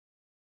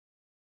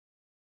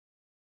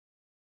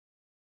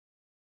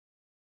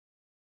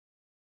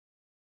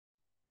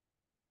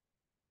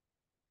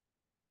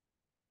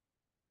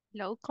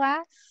Hello,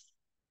 class.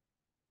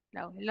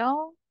 Hello,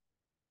 hello.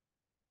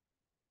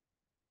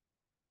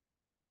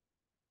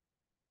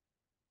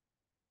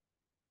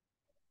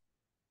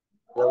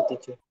 Hello,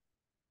 teacher.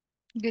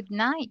 Good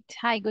night.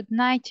 Hi, good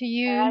night to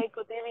you. Hi,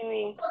 good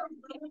evening.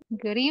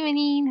 Good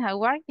evening.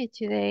 How are you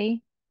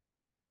today?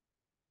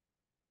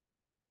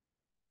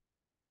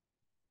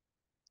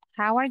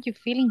 How are you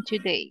feeling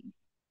today?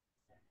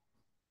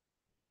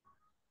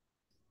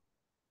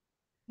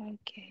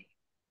 Okay,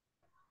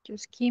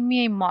 just give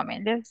me a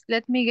moment.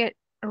 Let me get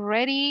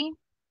ready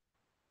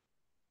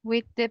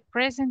with the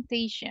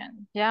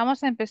presentation. Ya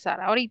vamos a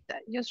empezar ahorita.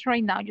 Just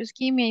right now. Just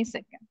give me a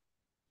second.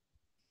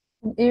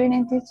 Good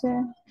evening,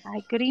 teacher.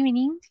 Hi, good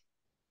evening.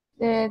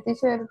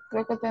 Teacher,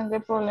 creo que tendré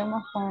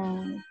problemas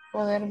con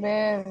poder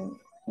ver.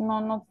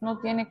 No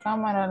tiene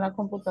cámara la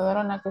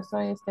computadora en la que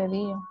estoy este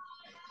día.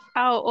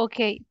 Oh, ok,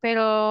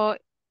 pero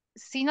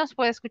sí nos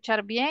puede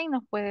escuchar bien,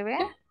 nos puede ver.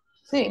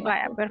 Sí.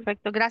 Vaya,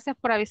 perfecto. Gracias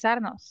por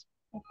avisarnos.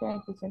 Ok,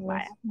 teacher, Vaya,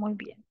 gracias. muy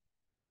bien.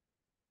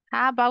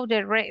 How about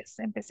the rest?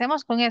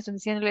 Empecemos con eso,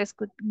 diciéndoles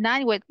good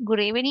night, good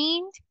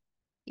evening.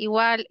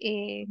 Igual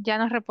ya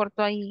nos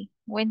reportó ahí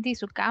Wendy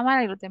su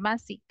cámara y los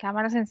demás, sí,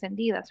 cámaras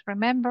encendidas.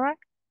 Remember,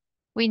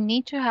 we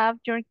need to have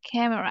your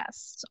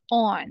cameras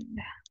on.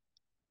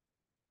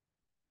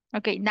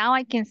 Okay, now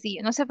I can see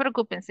you. No se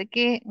preocupen, sé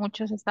que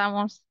muchos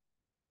estamos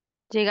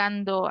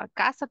llegando a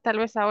casa, tal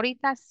vez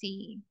ahorita,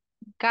 si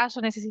en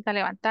caso necesita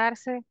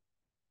levantarse,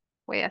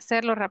 puede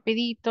hacerlo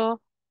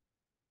rapidito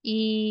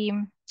y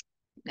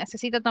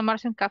necesita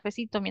tomarse un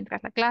cafecito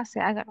mientras la clase,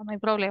 hágalo, no hay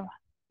problema.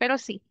 Pero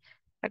sí,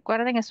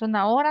 recuerden, es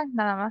una hora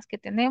nada más que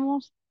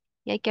tenemos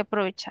y hay que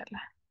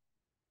aprovecharla.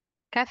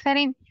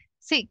 Catherine,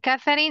 sí,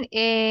 Catherine,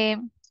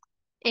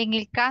 en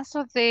el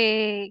caso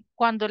de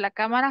cuando la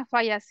cámara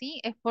falla así,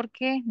 es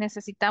porque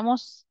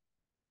necesitamos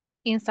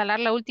instalar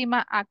la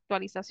última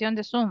actualización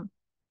de Zoom.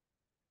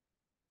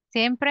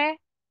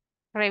 Siempre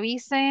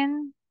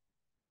revisen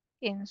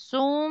en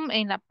Zoom,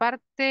 en la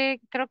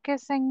parte, creo que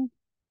es en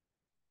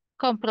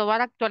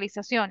comprobar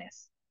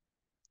actualizaciones.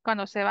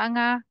 Cuando se van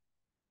a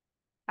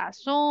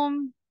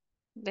Zoom,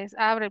 les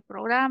abre el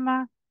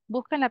programa,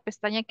 busquen la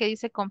pestaña que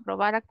dice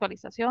comprobar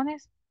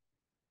actualizaciones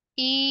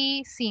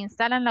y si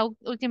instalan la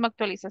última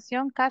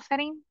actualización,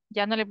 Catherine,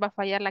 ya no les va a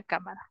fallar la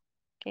cámara.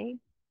 ¿Ok?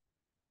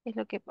 Es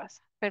lo que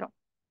pasa. Pero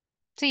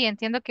sí,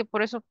 entiendo que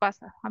por eso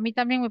pasa. A mí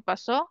también me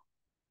pasó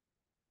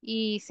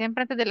y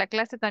siempre antes de la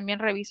clase también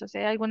reviso. Si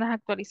hay algunas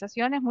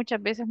actualizaciones,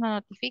 muchas veces no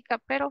notifica,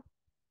 pero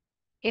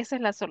esa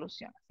es la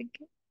solución. Así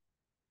que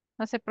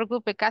no se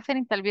preocupe,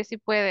 Catherine, tal vez sí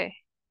puede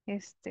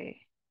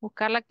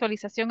buscar la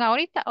actualización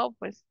ahorita o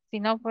pues si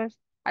no, pues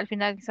al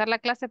finalizar la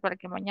clase para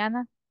que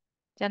mañana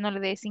ya no le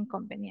dé ese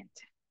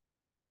inconveniente.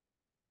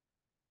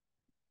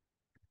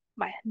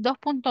 Vaya,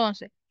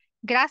 2.11.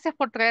 Gracias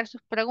por traer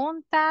sus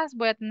preguntas.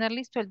 Voy a tener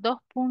listo el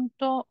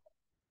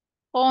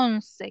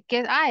 2.11,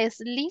 que es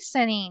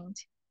listening.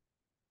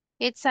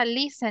 It's a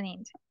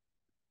listening.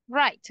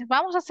 Right,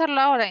 vamos a hacerlo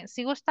ahora.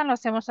 Si gustan, lo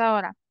hacemos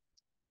ahora.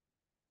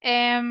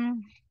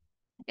 Em,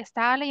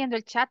 Estaba leyendo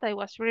el chat. I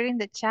was reading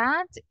the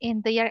chat,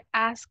 and they are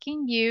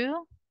asking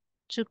you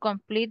to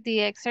complete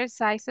the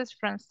exercises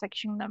from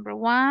section number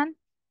 1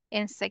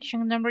 and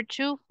section number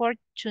 2 for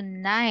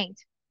tonight,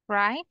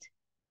 right?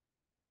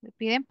 Le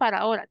piden para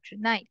ahora,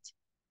 tonight.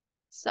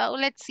 So,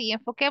 let's see,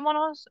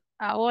 enfoquémonos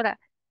ahora.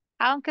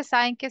 Aunque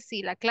saben que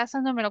sí, la clase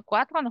número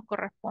 4 nos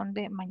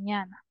corresponde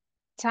mañana.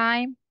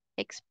 Time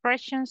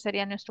expressions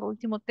sería nuestro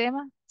último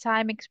tema.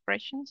 Time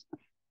expressions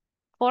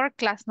for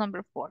class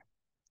number 4.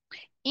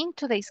 In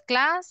today's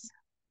class,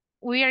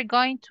 we are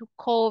going to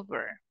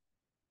cover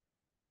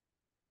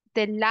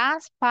the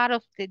last part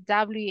of the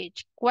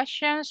WH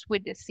questions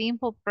with the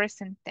simple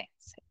present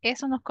tense.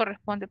 Eso nos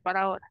corresponde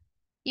para ahora.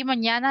 Y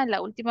mañana,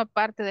 la última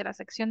parte de la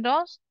sección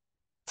 2,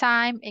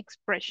 time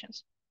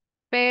expressions.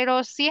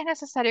 Pero si es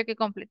necesario que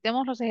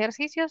completemos los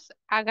ejercicios,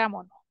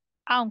 hagámoslo.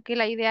 Aunque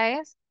la idea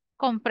es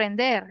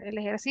comprender el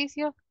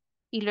ejercicio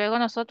y luego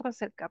nosotros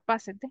ser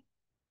capaces de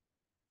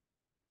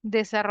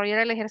desarrollar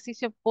el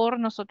ejercicio por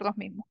nosotros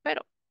mismos.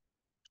 Pero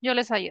yo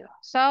les ayudo.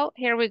 So,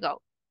 here we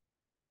go.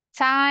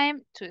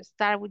 Time to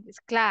start with this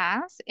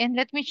class and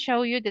let me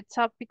show you the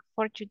topic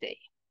for today.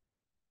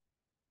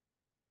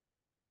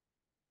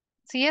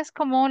 Si es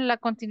como la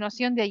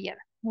continuación de ayer.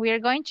 We are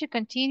going to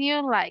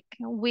continue like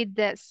with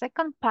the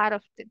second part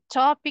of the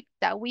topic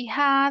that we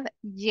had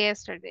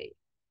yesterday.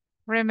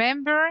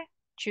 Remember,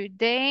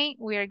 today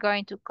we are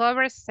going to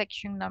cover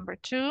section number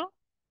 2.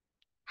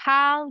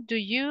 How do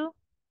you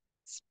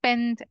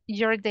spend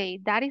your day?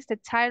 That is the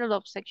title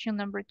of section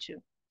number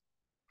 2.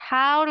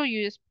 How do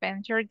you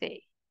spend your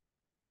day?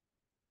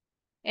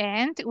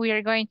 And we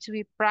are going to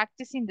be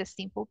practicing the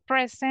simple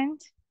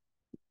present,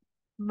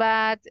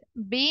 but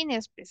being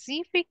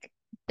specific,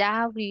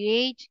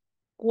 WH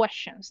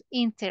questions,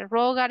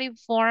 interrogative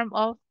form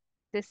of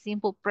the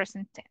simple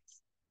present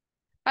tense.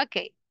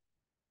 Okay,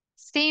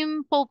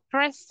 simple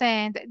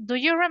present. Do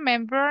you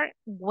remember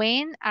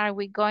when are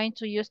we going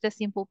to use the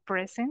simple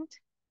present?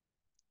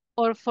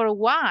 Or for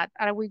what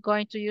are we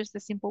going to use the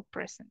simple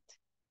present?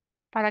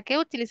 ¿Para qué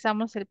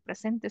utilizamos el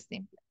presente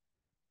simple?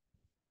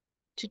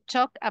 To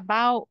talk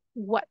about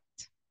what?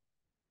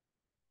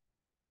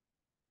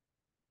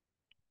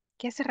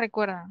 ¿Qué se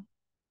recuerdan?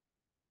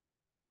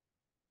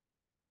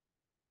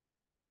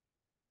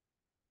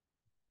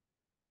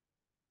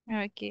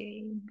 Ok,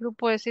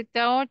 grupo de 7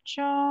 a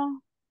 8.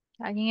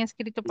 ¿Alguien ha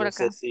escrito por No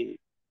sé acá? si,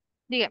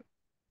 Diga.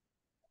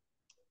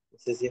 no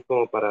sé si es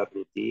como para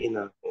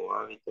rutina o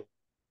hábito.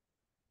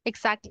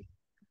 Exactly.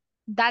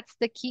 That's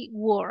the key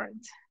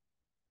word.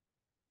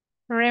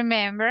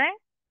 Remember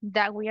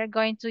that we are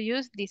going to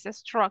use this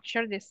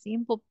structure, the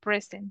simple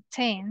present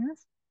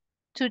tense,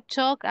 to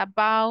talk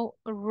about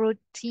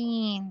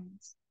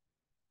routines.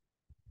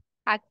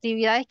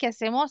 Actividades que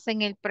hacemos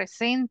en el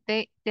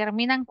presente,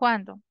 ¿terminan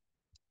cuándo?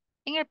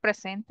 En el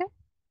presente.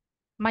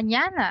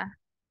 Mañana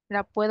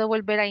la puedo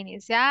volver a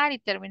iniciar y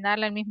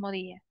terminarla el mismo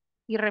día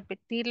y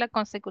repetirla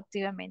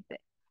consecutivamente.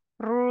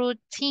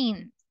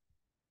 Routine.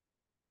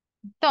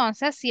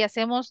 Entonces, si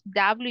hacemos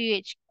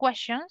WH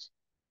questions,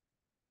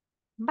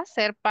 va a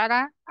ser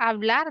para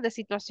hablar de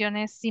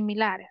situaciones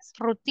similares,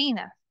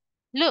 rutinas.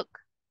 Look,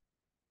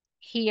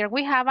 here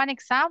we have an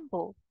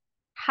example.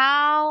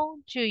 How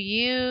do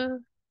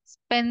you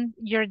spend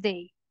your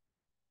day?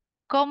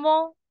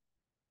 ¿Cómo?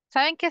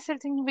 ¿Saben qué es el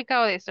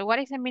significado de eso? What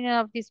is the meaning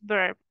of this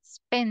verb?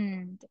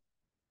 Spend.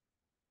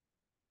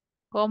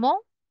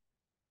 ¿Cómo?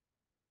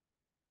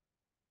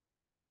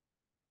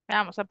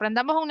 Vamos,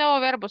 aprendamos un nuevo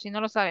verbo si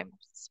no lo sabemos.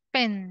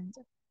 Spend.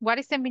 What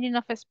is the meaning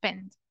of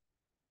spend?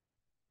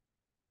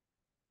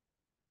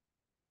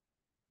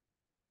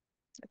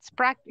 Let's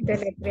practice.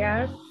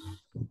 Deletrear.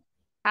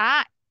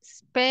 Ah,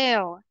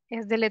 spell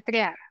es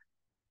deletrear.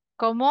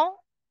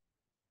 ¿Cómo?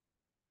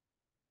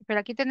 Pero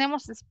aquí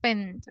tenemos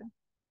spend.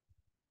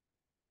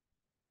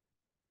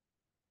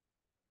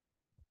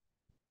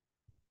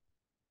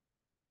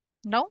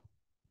 ¿No?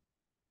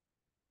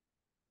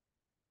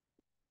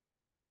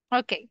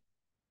 Ok.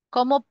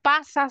 ¿Cómo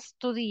pasas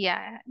tu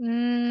día?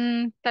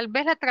 Tal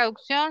vez la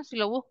traducción, si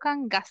lo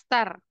buscan,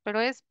 gastar, pero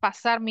es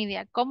pasar mi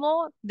día.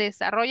 ¿Cómo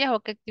desarrollas o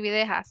qué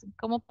actividades haces?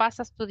 ¿Cómo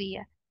pasas tu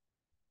día?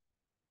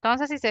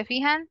 Entonces, si se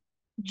fijan,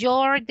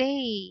 your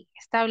day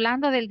está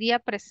hablando del día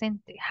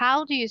presente.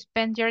 How do you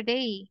spend your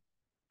day?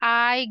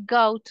 I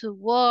go to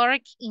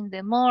work in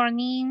the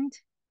morning.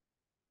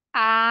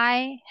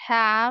 I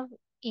have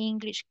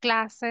English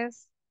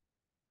classes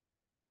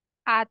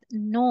at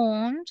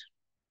noon.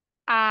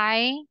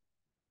 I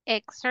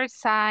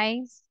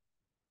exercise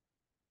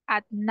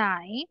at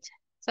night.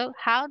 So,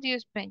 how do you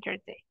spend your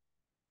day?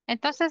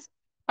 Entonces,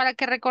 para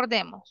que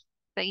recordemos,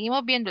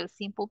 seguimos viendo el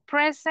simple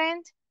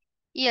present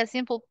y el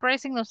simple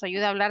present nos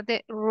ayuda a hablar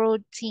de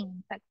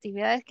routine,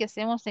 actividades que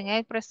hacemos en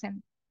el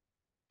present,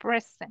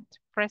 present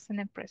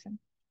and present,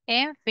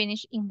 and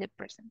finish in the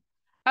present.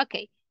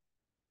 Okay.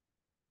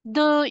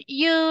 Do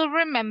you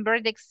remember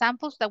the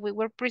examples that we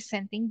were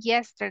presenting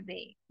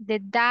yesterday? The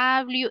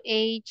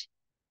WH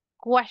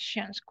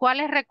questions.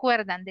 ¿Cuáles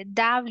recuerdan? The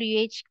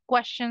WH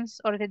questions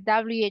or the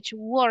WH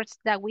words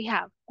that we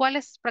have.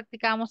 ¿Cuáles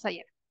practicábamos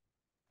ayer?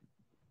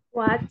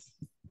 What,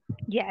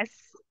 Yes.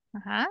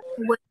 Ajá.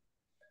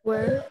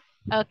 where,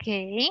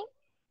 Okay.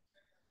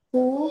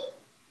 who,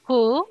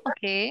 Who?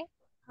 Okay.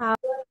 how.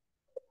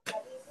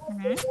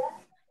 Mhm.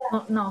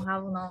 No, no,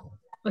 how no.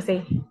 O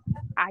sea,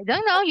 I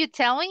don't know. You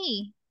tell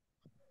me.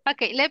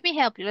 Okay, let me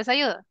help you. Les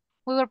ayudo.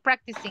 We were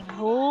practicing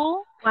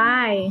who,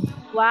 why,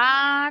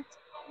 what,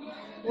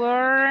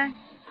 where,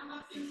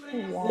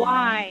 why,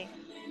 why.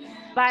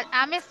 But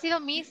I'm still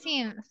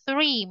missing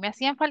three. Me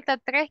hacían falta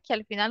tres que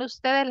al final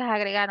ustedes las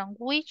agregaron.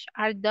 Which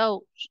are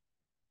those?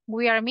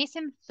 We are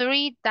missing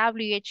three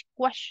WH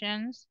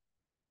questions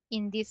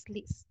in this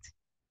list.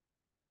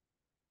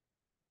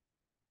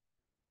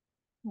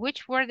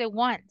 Which were the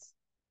ones?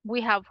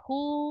 We have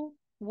who,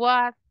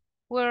 what,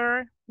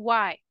 where,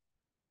 why.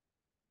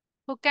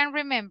 Who can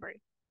remember?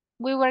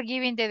 We were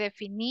giving the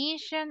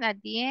definition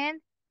at the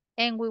end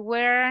and we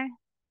were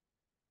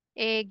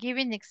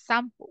giving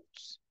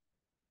examples.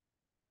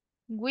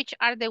 Which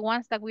are the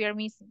ones that we are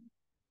missing?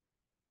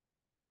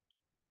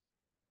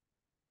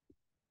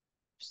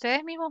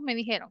 Ustedes mismos me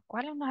dijeron,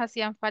 ¿cuáles nos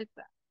hacían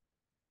falta?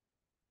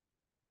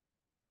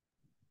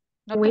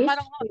 ¿No which,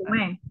 tomaron y nota?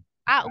 when,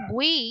 Ah,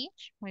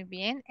 which, muy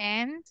bien,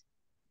 and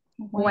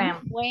When, when,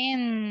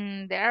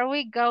 when. There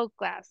we go,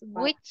 class.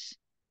 what, Which,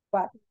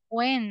 what.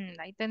 when.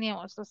 Ahí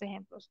teníamos los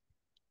ejemplos.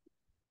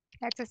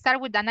 Let's start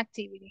with an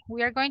activity.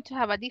 We are going to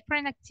have a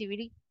different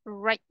activity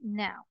right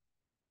now.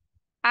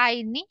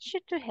 I need you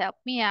to help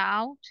me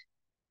out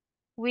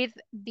with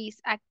this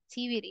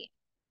activity.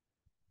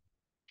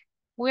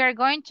 We are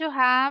going to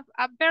have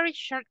a very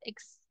short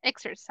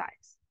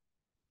exercise.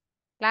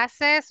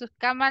 Clases, sus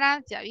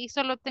cámaras, ya vi,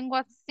 solo tengo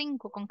a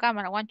 5 con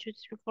cámara. 1, 2,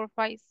 3, 4,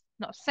 5,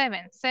 no,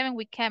 7. 7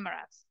 with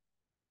cameras.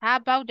 How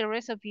about the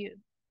rest of you?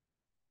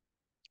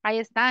 Ahí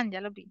están, ya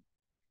lo vi.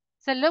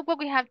 So look what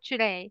we have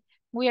today.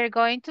 We are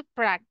going to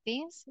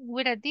practice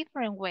with a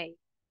different way.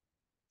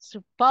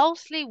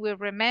 Supposedly we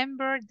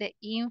remember the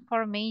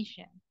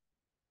information.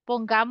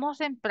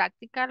 Pongamos en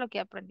práctica lo que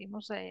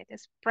aprendimos ayer.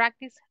 Let's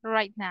practice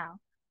right now.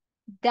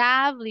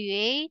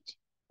 WH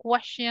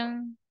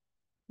question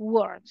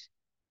word.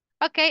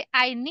 Okay,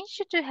 I need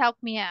you to help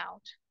me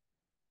out.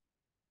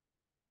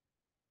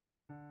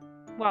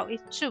 Wow,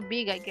 it's too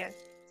big, I guess.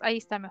 Ahí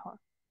está mejor.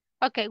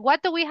 Okay,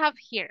 what do we have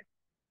here?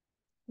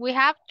 We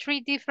have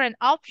 3 different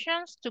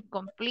options to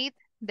complete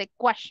the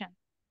question.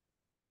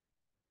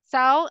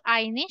 So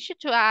I need you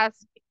to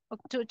ask,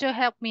 to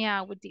help me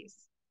out with this.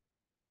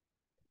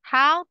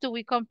 How do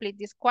we complete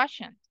this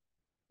question?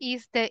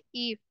 Is the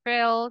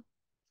Eiffel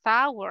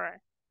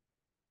Tower?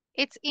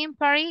 It's in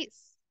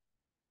Paris.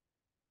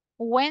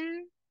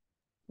 When,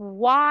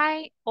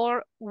 why,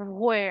 or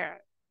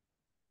where?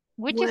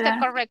 Which is the Where?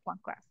 correct one,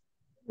 class?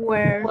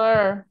 Where?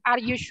 Where Are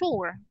you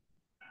sure?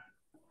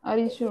 are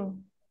you sure?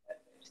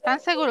 ¿Están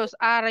seguros?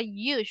 Are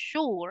you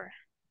sure?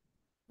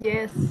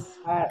 Yes.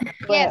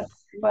 Yes.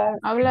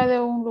 Habla de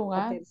un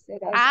lugar.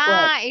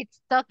 Ah,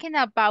 it's talking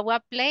about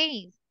a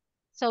place.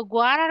 So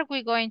what are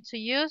we going to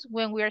use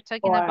when we are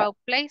talking about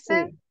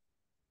places?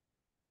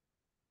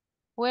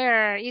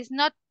 Where is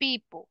not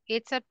people,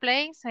 it's a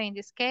place. So in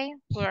this case,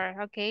 where.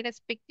 Okay, let's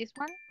pick this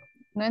one.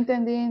 No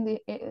entendí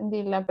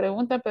la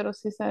pregunta, pero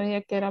sí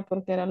sabía que era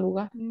porque era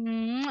lugar.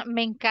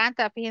 Me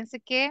encanta. Fíjense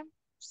que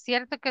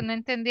cierto que no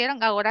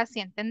entendieron. Ahora sí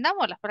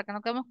entendámoslas para que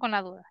no quedemos con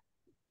la duda.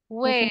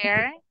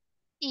 Where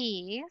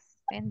is,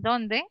 ¿en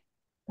dónde?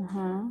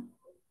 Ajá.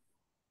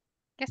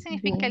 ¿Qué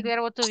significa el Bien.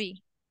 verbo to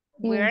be?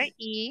 Where Is.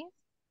 is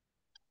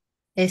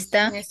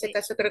Está. En este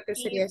caso creo que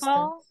sería esta.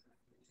 Eiffel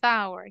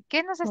Tower?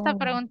 ¿Qué nos está Oh,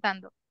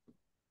 preguntando?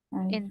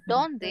 ahí ¿En está.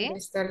 dónde? ¿Dónde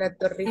está la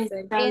Torre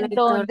Eiffel? ¿En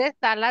dónde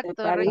está la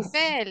Torre París.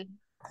 Eiffel?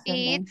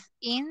 Excelente. It's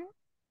in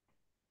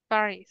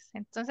Paris.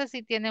 Entonces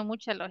sí tiene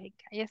mucha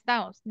lógica. Ahí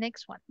estamos.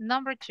 Next one.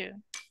 Number 2.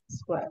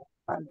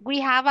 We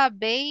have a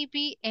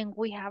baby and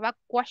we have a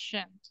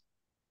question.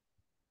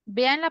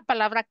 Vean la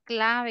palabra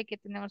clave que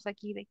tenemos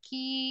aquí, the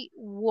key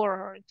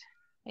word.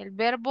 El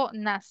verbo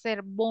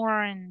nacer,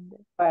 born.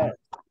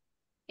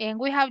 And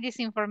we have this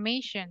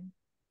information.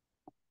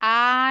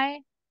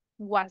 I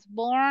was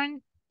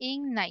born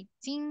in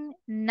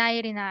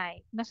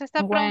 1999. Nos está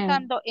When?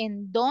 preguntando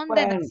en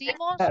dónde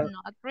nacimos.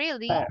 Not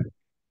really.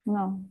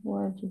 No,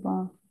 where you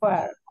born?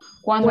 Nos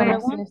 ¿Cuándo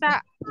naciste?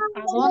 pregunta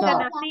a dónde No.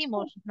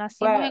 nacimos.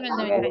 Nacimos en el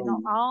 99. No.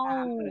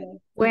 Oh,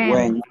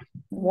 When?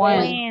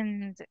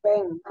 When?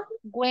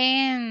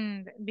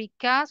 when.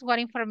 Because what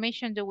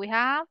information do we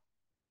have?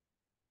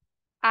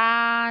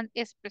 And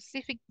a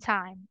specific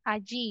time, a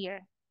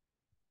year.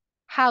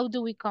 How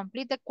do we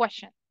complete the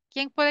question?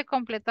 ¿Quién puede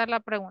completar la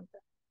pregunta?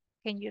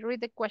 Can you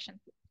read the question?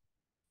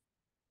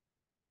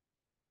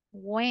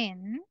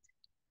 When?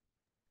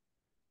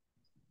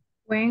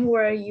 When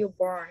were you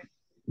born?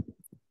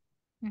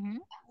 Mhm.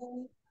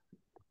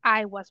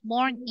 I was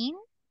born in.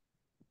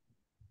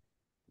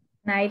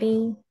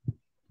 90.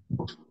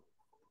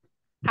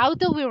 How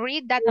do we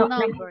read that No,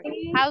 number?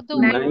 19. How do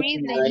we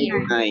read the year?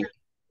 1999.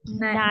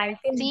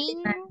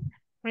 19.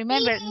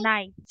 Remember,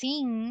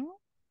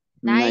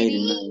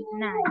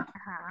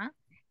 1999.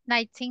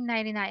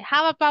 1999.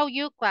 How about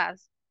you,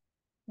 class?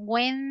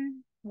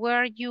 When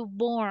were you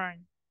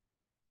born?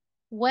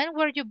 When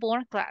were you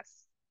born,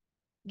 class?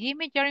 Give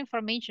me your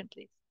information,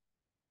 please.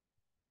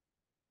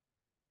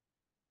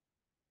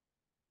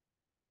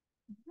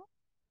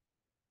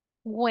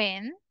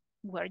 When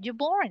were you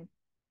born?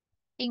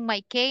 In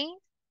my case,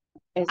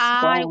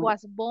 I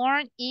was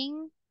born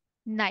in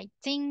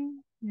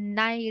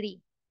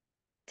 1990.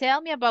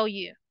 Tell me about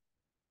you.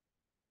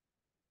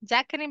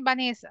 Jacqueline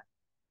Vanessa,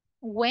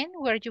 when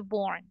were you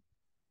born?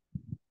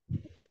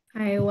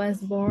 I was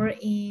born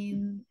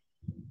in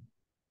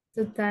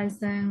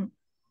 2001.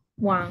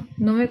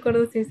 No me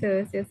acuerdo si se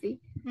decía así.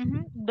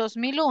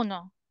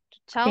 2001.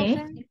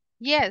 2000. Sí.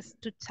 Yes,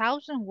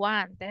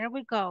 2001. There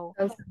we go.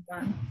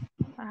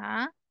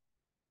 2001.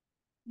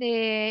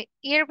 The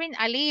Irving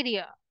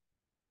Alirio,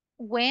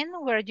 when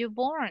were you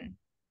born?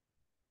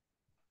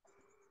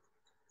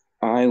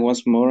 I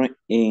was born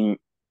in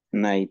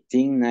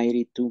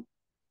 1992.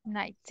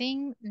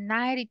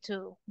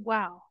 1992.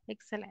 Wow,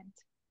 excellent.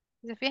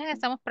 Si se fijan,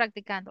 estamos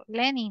practicando.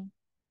 Lenin,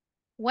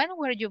 when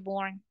were you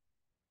born?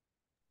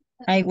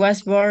 I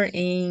was born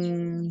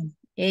in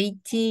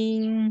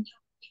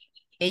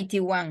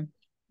 1881.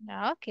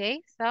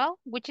 Okay, so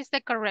which is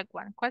the correct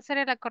one? ¿Cuál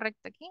sería la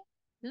correcta aquí?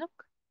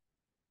 Look.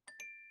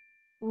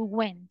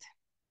 Went.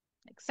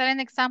 Excellent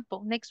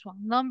example. Next one.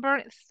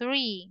 Number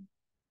 3.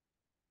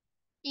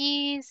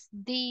 Is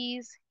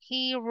this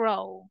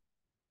hero?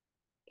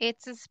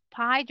 It's a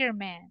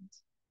Spider-Man.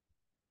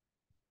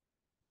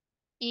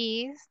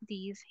 Is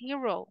this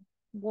hero?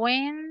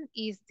 When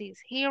is this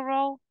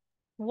hero?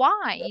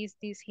 Why is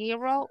this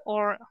hero?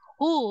 Or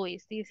who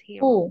is this hero?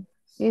 Who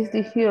is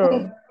the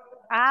hero?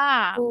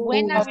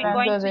 When are we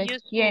going Hablando to de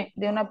use quién,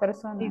 who? de una Muy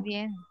persona.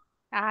 bien.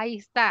 Ahí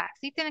está.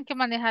 Sí tienen que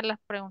manejar las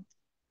preguntas.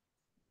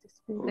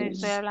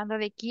 Estoy hablando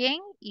de quién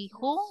y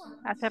who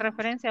hace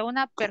referencia a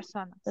una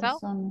persona. So,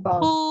 Persona.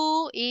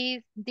 who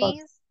is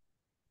this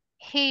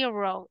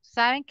hero?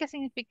 ¿Saben qué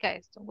significa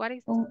esto? What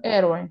is Un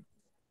héroe.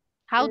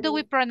 How do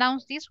we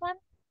pronounce this one?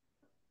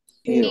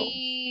 Hero.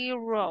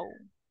 Hero.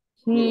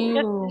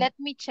 Hero. Let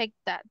me check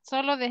that.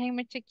 Solo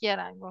déjenme chequear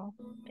algo.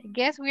 I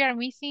guess we are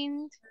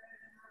missing.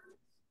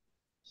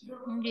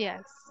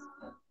 Yes.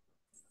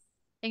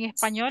 En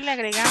español le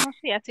agregamos,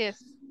 sí, así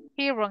es.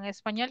 Hero, en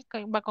español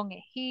va con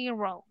E.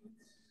 Hero.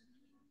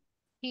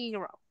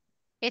 Hero.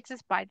 It's a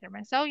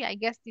Spider-Man. So yeah, I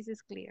guess this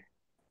is clear.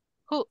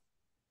 Who?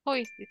 Who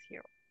is this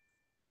hero?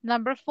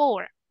 Number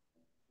 4.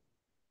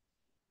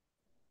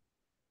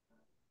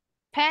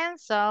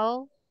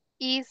 Pencil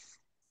is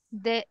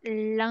the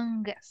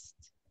longest.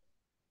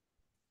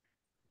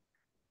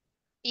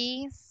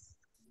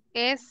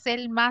 Es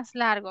el más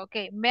largo. Ok,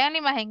 vean la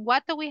imagen.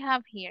 What do we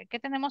have here? ¿Qué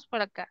tenemos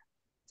por acá?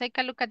 Take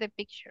a look at the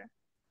picture.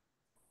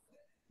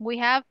 We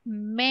have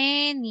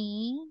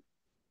many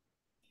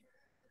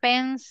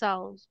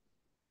pencils.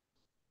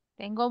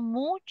 Tengo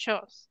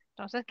muchos.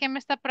 Entonces, ¿qué me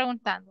está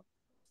preguntando?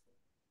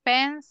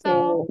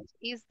 Pencil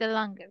is the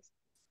longest.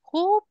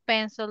 Who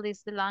pencil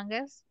is the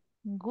longest?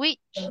 Which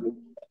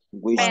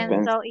Which pencil?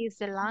 pencil is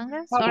the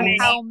longest? How Or many?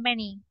 how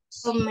many?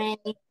 So many.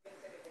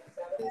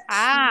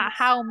 Ah,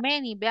 how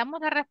many. Veamos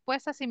la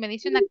respuesta si me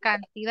dice una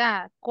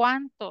cantidad.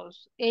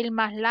 ¿Cuántos? El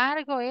más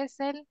largo es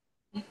el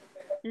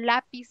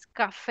lápiz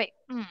café.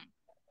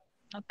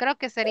 No creo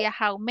que sería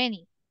how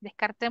many.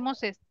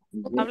 Descartemos esto.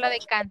 Habla de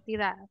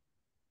cantidad.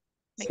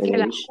 Me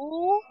queda Which?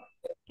 who,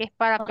 que es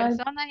para Ay.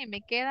 personas, y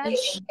me queda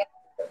Which?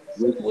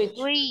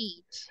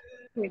 which.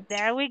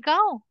 There we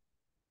go.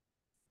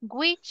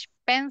 Which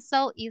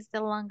pencil is the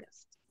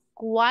longest?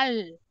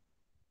 ¿Cuál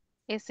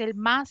es el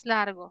más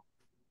largo?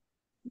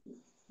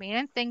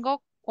 Miren,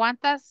 tengo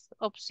cuántas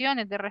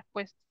opciones de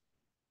respuesta.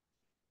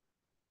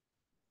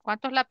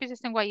 ¿Cuántos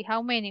lápices tengo ahí?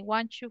 How many?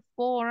 1, 2,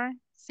 4,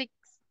 6,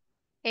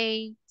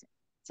 8,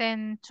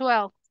 10,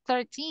 12,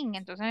 13.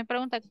 Entonces me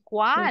pregunta,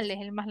 ¿cuál es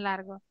el más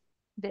largo?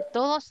 De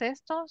todos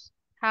estos,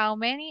 how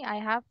many? I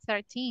have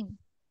 13.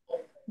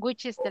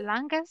 Which is the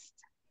longest?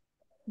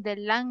 The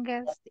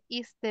longest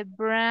is the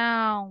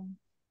brown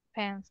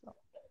pencil.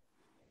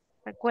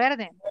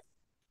 Recuerden,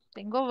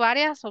 tengo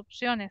varias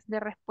opciones de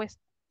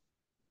respuesta.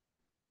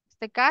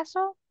 En este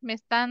caso, me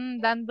están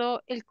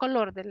dando el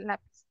color del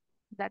lápiz.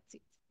 That's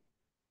it.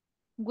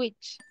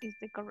 Which is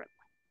the correct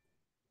one.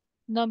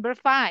 Number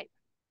 5.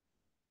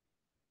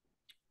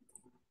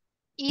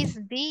 Is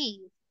this?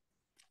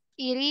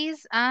 It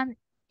is an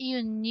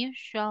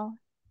unusual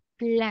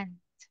plant.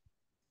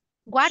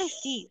 What is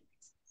this?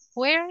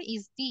 Where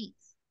is this?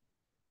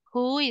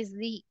 Who is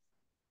this?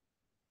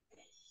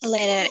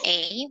 Letter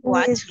A.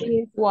 What?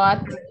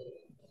 What?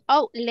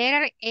 Oh,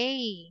 letter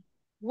A.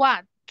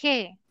 What?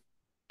 ¿Qué?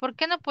 ¿Por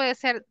qué no puede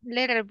ser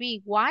letter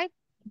B? Why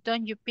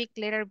don't you pick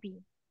letter B?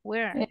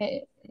 Where?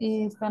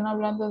 Y están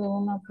hablando de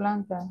una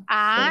planta.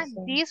 Ah,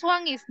 So, this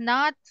one is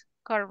not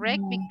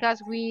correct no.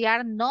 because we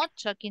are not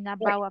talking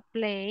about a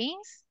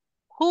place.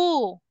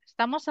 Who?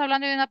 ¿Estamos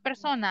hablando de una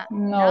persona?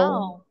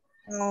 No.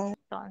 No.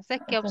 Entonces,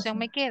 ¿qué opción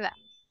me queda?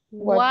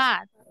 What?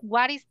 What?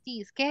 What is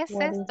this? ¿Qué es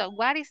What is- esto?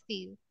 What is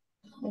this?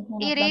 Es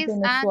una It planta is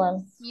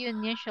an inusual.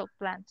 unusual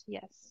plant,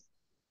 yes.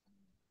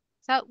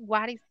 So,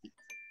 what is this?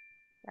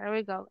 There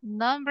we go.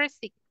 Number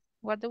 6.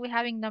 What do we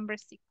have in number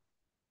 6?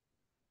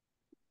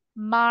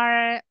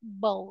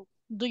 Marble.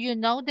 Do you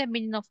know the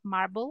meaning of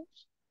marbles?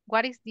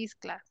 What is this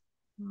class?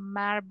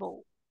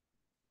 Marble.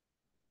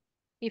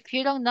 If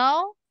you don't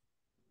know,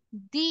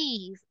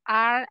 these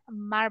are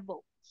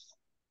marbles.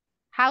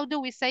 How do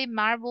we say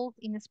marbles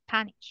in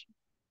Spanish?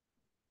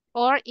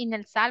 Or in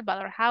El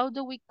Salvador, how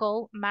do we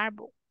call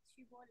marble?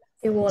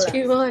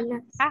 Chibola.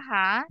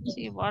 Ajá,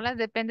 chibolas,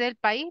 depende del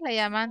país, la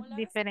llaman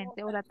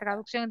diferente o la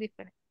traducción es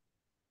diferente.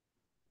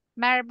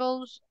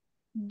 Marbles,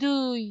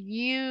 do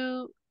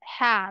you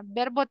have?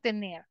 Verbo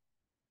tener.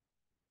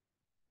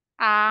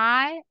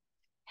 I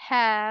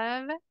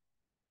have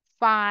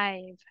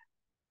 5.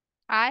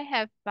 I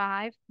have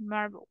 5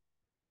 marbles.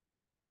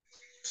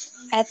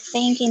 I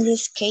think in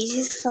this case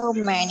it's so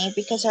many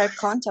because are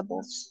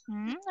contables.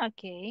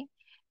 Ok.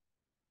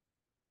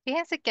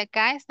 Fíjense que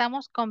acá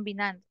estamos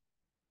combinando.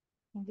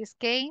 In this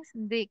case,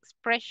 the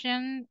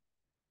expression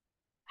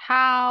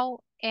how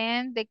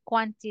and the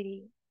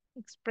quantity.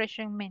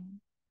 Expression many.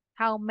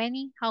 How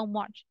many, how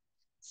much.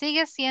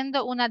 ¿Sigue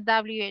siendo una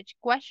WH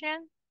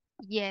question?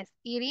 Yes,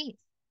 it is.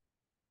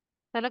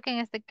 Solo que en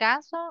este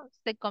caso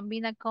se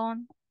combina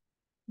con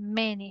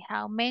many.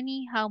 How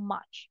many, how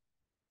much.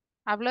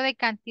 Hablo de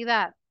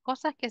cantidad,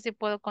 cosas que sí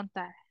puedo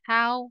contar.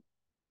 How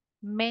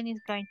many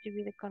is going to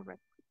be the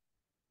correct.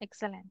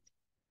 Excellent.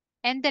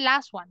 And the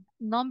last one,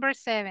 number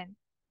 7.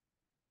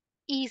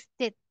 Is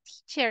the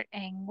teacher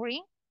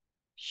angry?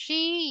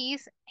 She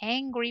is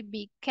angry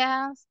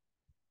because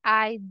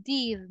I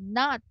did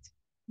not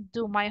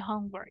do my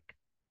homework.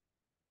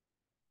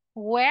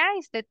 Where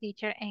is the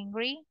teacher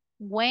angry?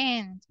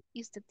 When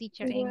is the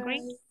teacher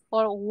angry?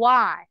 Or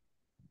why?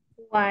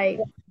 Why?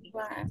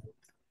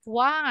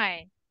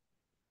 Why?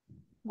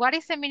 What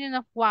is the meaning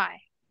of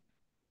why?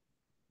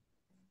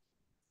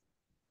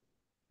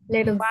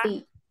 Letter Why?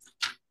 C.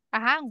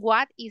 Ajá,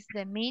 what is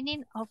the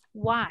meaning of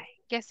why?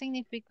 ¿Qué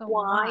significa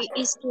why? Why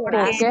is to ¿Por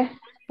ask? qué?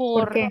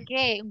 ¿Por ¿Por qué?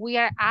 qué? We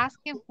are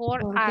asking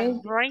for ¿Por a qué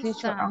teacher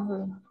reason.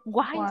 angry?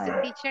 Why is the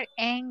Why? teacher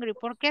angry?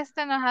 ¿Por qué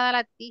está enojada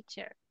la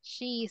teacher?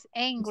 She is She's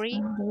angry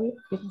angry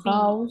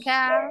because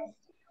because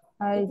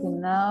I did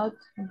not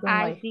do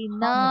I my did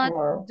not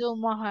homework. do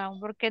my homework.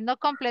 Porque no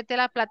completé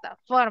la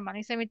plataforma, no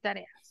hice mi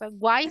tarea. So,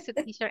 why is the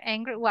teacher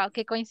angry? Wow,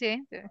 qué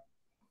coincidencia.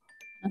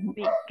 Ujú.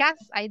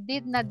 Because I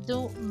did not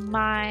do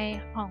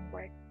my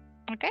homework.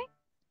 Okay?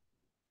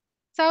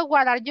 So,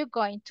 what are you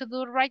going to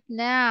do right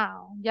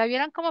now? ¿Ya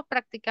vieron cómo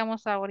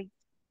practicamos ahorita?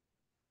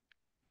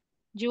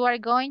 You are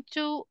going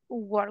to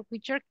work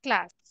with your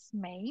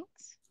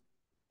classmates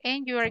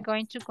and you are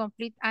going to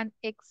complete an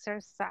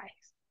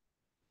exercise.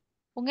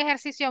 Un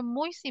ejercicio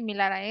muy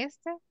similar a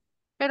este,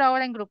 pero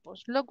ahora en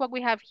grupos. Look what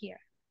we have here.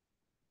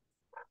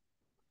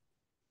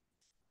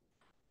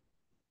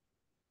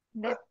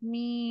 Let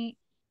me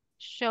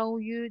show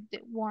you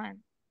the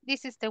one.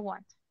 This is the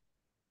one.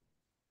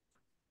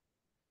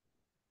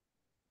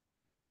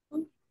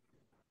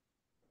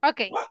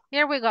 Okay,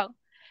 here we go.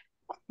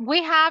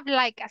 We have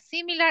like a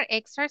similar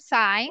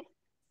exercise,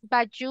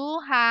 but you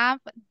have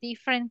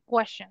different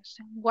questions.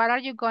 What are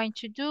you going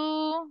to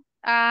do?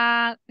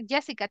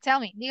 Jessica, tell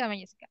me. Dígame,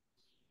 Jessica.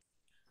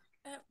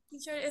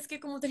 Teacher, es que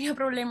como tenía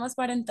problemas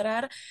para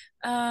entrar,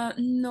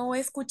 no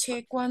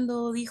escuché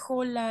cuando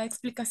dijo la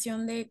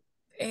explicación de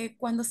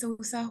cuando se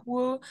usa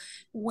who,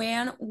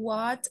 when,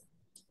 what,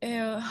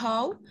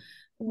 how,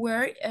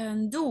 where,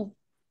 and do.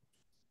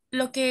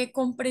 Lo que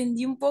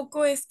comprendí un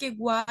poco es que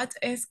what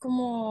es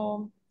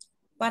como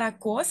para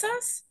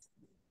cosas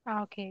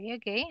Ok,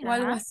 ok, o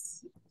algo ajá.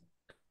 así.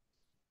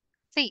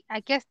 Sí,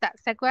 aquí está.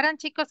 ¿Se acuerdan,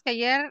 chicos, que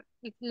ayer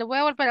lo voy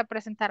a volver a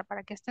presentar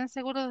para que estén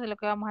seguros de lo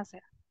que vamos a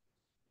hacer?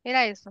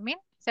 Era eso,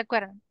 miren, ¿se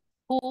acuerdan?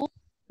 Who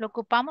lo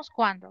ocupamos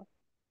cuando.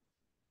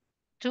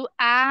 To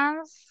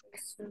ask,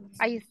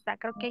 ahí está,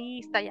 creo que ahí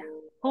está ya.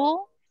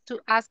 Who,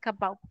 to ask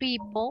about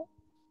people.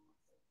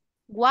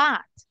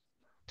 What,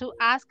 to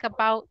ask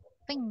about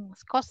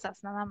things,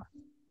 cosas nada más.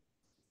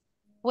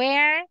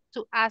 Where,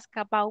 to ask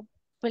about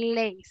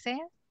places.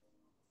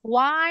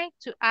 Why,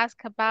 to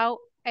ask about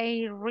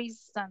a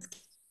reason.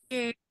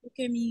 Que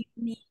mi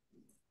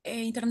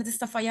internet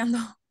está fallando.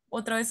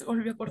 Otra vez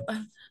volvió a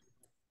cortar.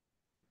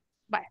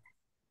 Vale.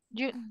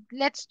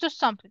 Let's do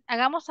something.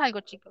 Hagamos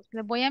algo, chicos.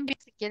 Les voy a enviar,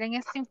 si quieren,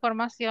 esta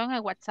información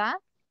a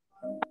WhatsApp,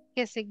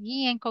 que se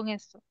guíen con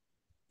esto.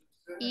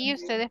 Y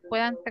ustedes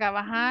puedan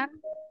trabajar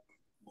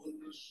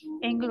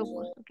en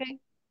grupos, ¿ok?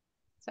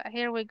 So,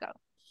 here we go.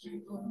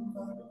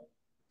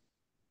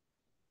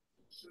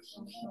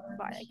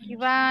 Vale, aquí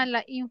va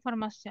la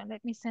información. Let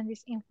me send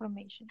this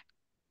information.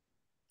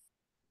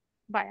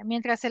 Vaya,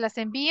 mientras se las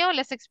envío,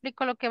 les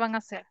explico lo que van a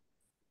hacer.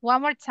 One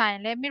more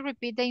time, let me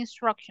repeat the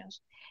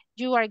instructions.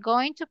 You are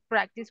going to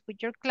practice with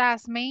your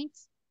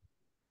classmates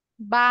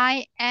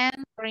by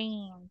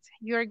answering.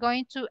 You are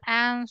going to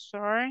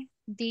answer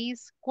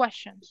these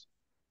questions.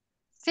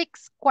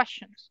 6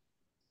 questions.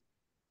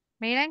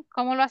 Miren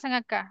cómo lo hacen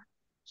acá.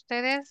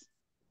 Ustedes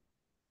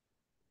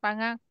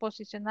van a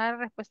posicionar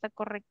la respuesta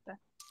correcta.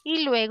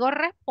 Y luego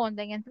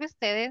responden entre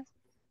ustedes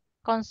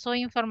con su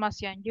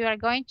información. You are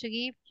going to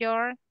give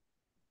your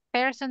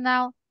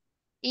personal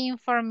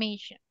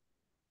information.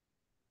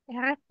 Es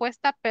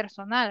respuesta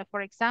personal.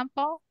 For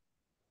example,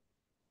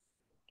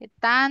 ¿qué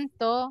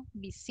tanto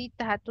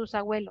visitas a tus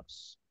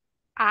abuelos?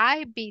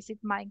 I visit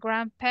my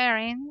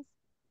grandparents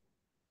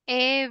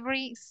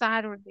every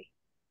Saturday.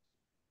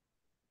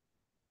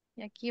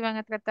 Y aquí van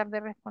a tratar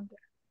de responder.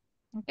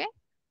 ¿Ok?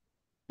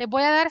 Les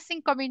voy a dar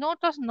 5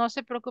 minutos. No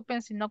se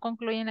preocupen si no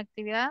concluyen la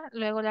actividad.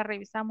 Luego la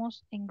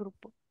revisamos en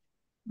grupo.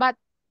 But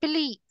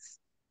please,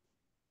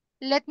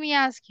 let me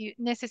ask you.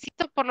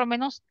 Necesito por lo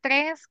menos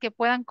 3 que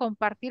puedan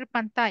compartir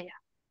pantalla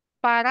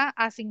para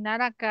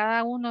asignar a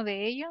cada uno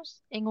de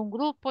ellos en un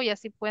grupo y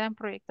así puedan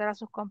proyectar a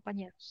sus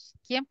compañeros.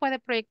 ¿Quién puede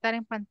proyectar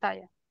en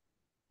pantalla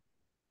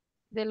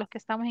de los que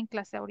estamos en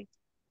clase ahorita?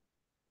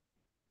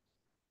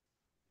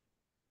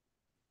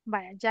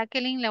 Vaya,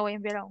 Jacqueline la voy a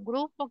enviar a un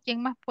grupo.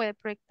 ¿Quién más puede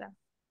proyectar?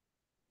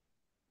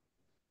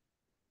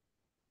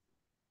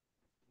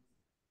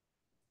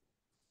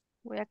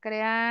 Voy a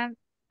crear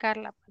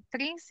Carla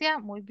Patricia,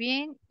 muy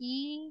bien.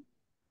 ¿Y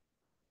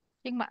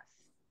quién más?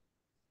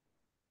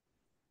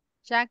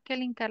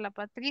 Jacqueline, Carla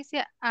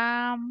Patricia,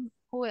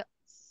 who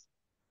else?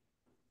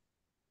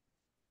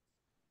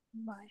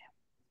 Vaya.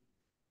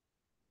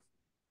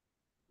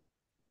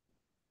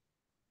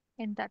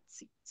 And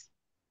that's it.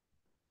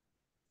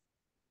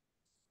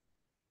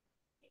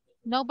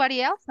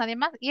 Nobody else? ¿Nadie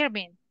más?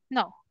 Irving.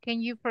 No.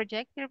 Can you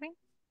project, Irving?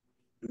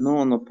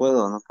 No, no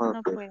puedo, no puedo.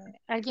 No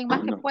puede. ¿Alguien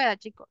más que No. pueda,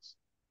 chicos?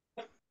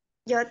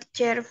 Yo,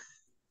 teacher.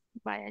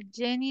 Vaya,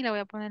 Jenny la voy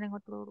a poner en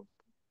otro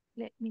grupo.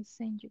 Let me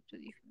send you to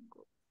different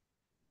group.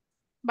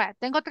 Vaya,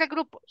 tengo 3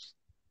 grupos.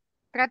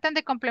 Traten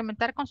de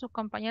complementar con sus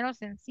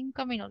compañeros en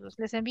 5 minutos.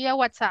 Les envío a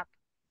WhatsApp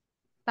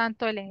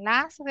tanto el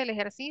enlace del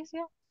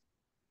ejercicio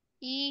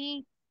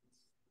y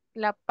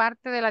la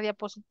parte de la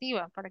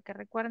diapositiva para que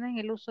recuerden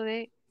el uso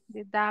de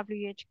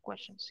WH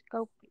questions.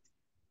 Go, please.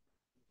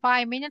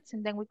 5 minutes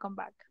and then we come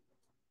back.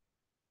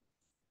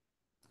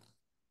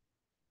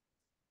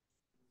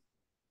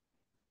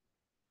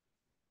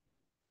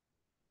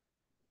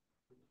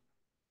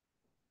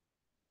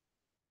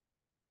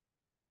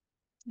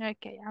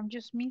 Okay, I'm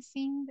just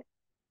missing.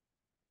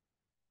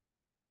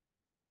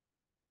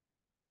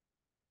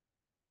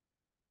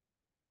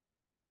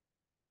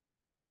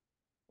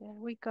 There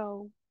we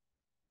go.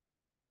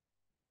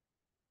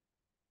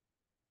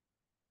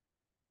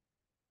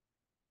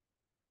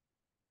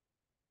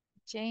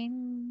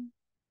 Jane,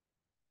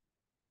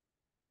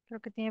 creo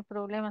que tiene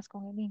problemas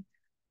con el link.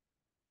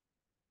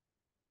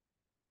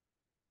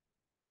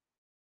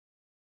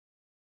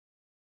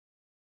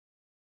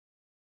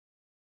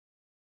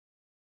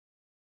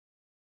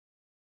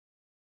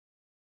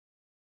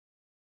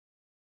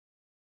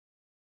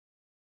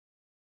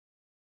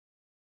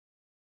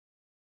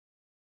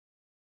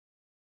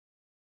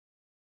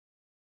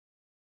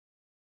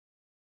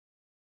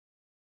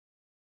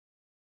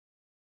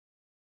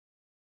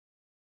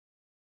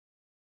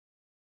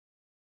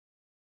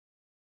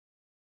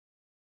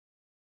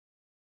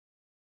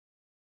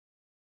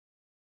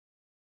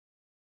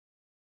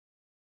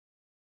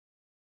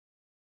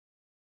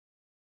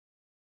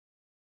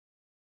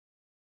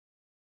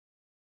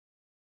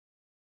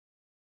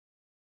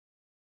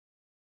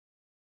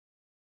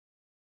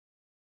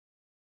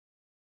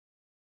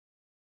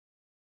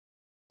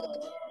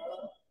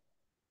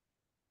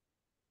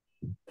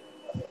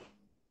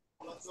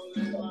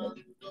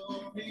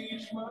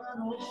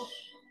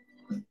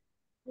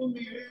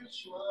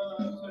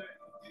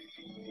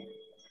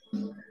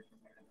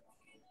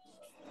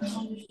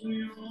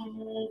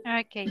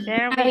 Okay,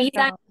 there we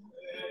Avisa. go.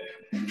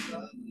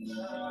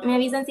 Me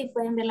avisan si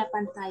pueden ver la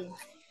pantalla.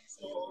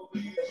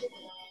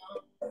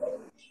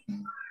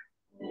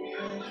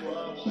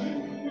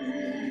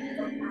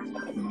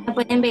 ¿La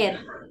pueden ver?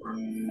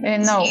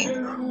 No,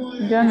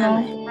 yo no.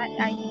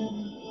 I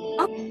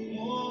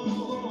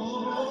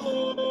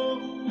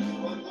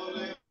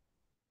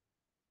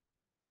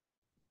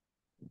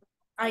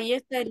Ahí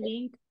está el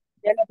link.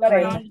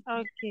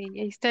 okay,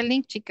 ahí está el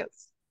link,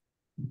 chicos.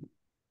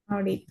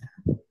 Ahorita.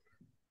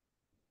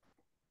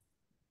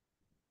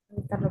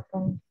 Ahorita lo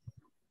pongo.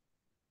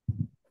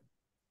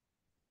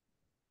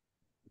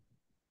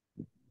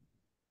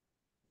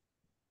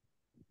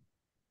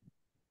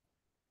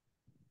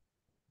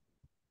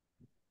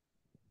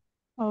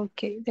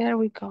 Okay, there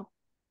we go.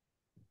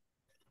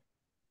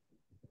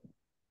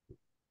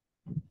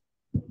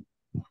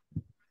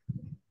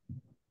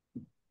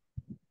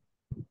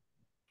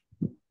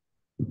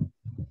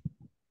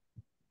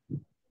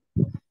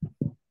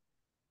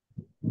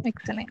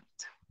 Excelente.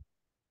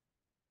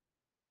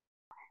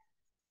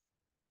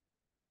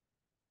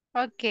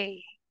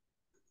 Okay.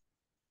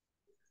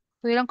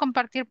 ¿Pudieron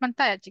compartir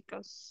pantalla,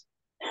 chicos?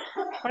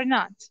 Or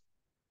not?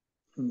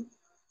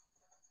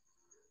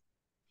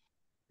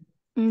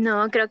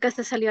 No, creo que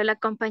se salió la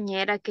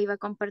compañera que iba a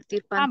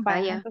compartir Vaya,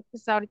 pantalla.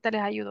 entonces ahorita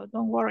les ayudo.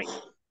 Don't worry.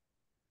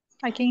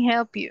 I can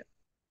help you.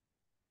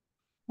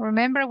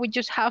 Remember, we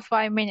just have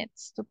 5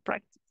 minutes to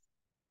practice.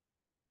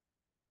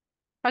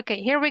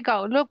 Okay, here we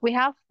go. Look, we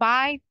have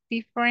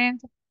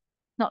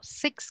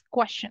 6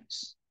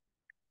 questions.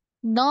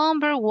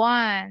 Number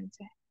 1.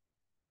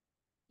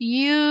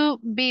 You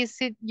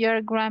visit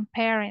your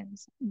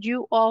grandparents.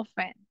 You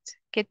often.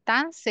 ¿Qué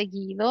tan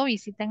seguido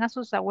visitan a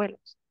sus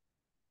abuelos?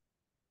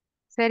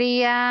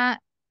 Sería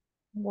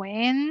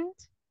when,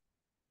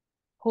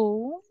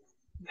 who,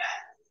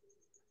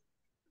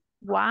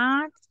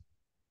 what,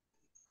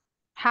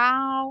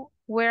 how,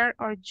 where,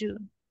 or you.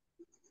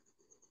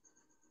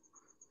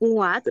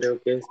 What? Creo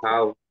que es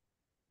how.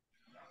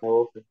 How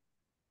often.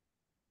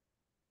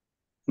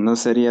 No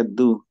sería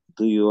do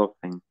you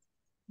often.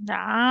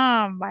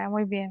 Ah, vaya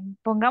muy bien.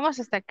 Pongamos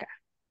hasta acá.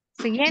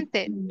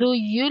 Siguiente. Do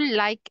you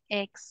like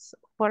eggs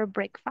for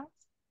breakfast?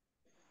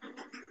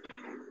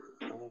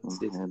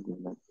 Sí, sí.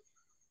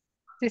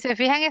 Si se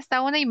fijan,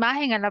 está una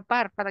imagen a la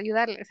par para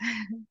ayudarles.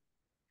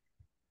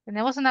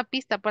 Tenemos una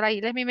pista por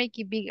ahí. Let me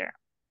make it bigger.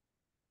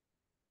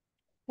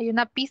 Hay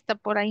una pista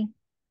por ahí.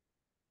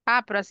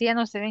 Ah, pero así ya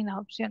no se ven las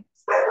opciones.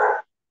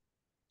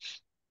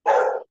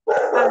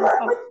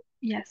 Oh,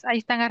 yes, ahí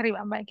están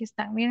arriba. Vaya, aquí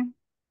están, miren.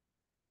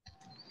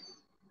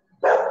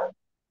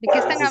 ¿De qué Ahí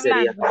están sí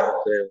sería hablando?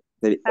 how,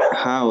 creo.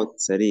 How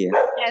sería.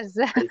 Yes.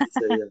 Ahí sí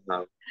sería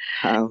how.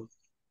 How.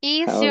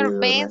 Is How your de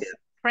verdad. best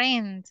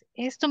friend?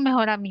 ¿Es tu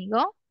mejor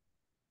amigo?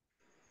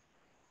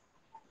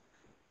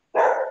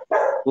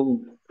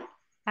 Who.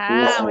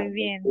 Ah, Who muy is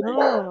bien.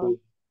 your- Who?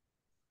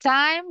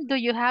 Time do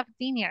you have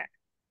dinner?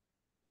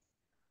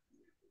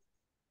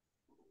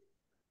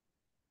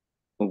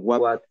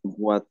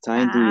 What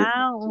time do you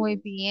Ah, have muy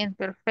to? bien,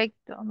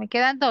 perfecto. Me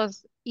quedan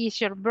 2.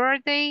 Is your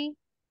birthday?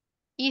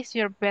 Is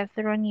your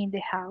bedroom in the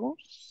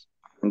house?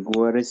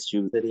 What is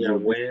Sería your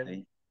when.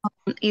 birthday?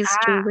 Is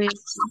Ah, your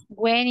best.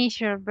 when is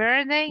your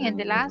birthday? And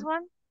the last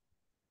one?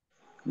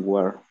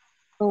 Where?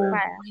 Oh,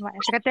 Vaya, vaya.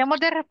 Tratemos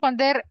de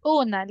responder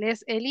una.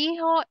 Les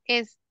elijo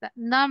esta.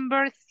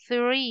 Number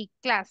 3,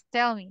 class,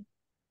 tell me.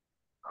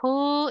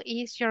 Who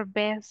is your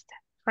best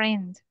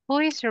friend? Who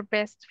is your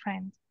best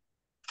friend?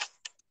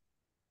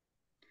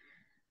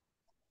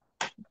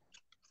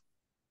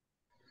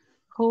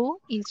 Who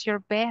is your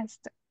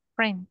best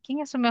friend?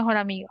 ¿Quién es su mejor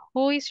amigo?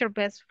 Who is your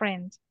best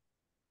friend?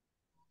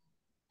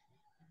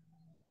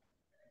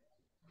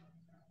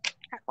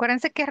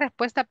 Acuérdense que es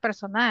respuesta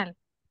personal.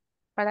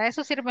 Para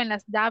eso sirven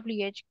las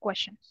WH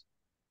questions,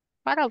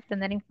 para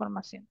obtener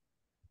información.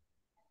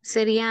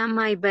 Sería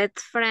my best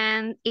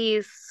friend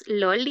is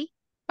Loli.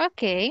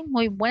 Ok,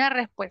 muy buena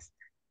respuesta.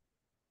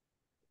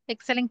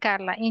 Excelente,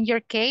 Carla. In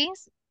your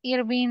case,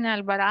 Irving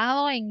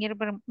Alvarado and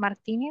Irving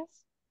Martinez.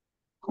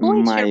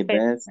 Who is your My best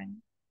best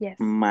friend? Yes.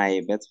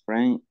 my best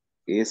friend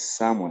is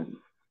Samuel.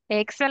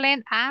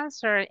 Excellent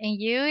answer. And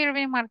you,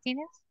 Irving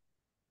Martinez?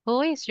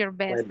 Who is your My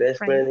best best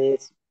friend?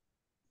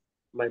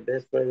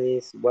 friend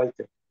is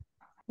Walter.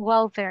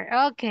 Walter.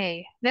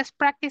 Okay, let's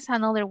practice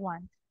another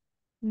one.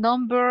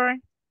 Number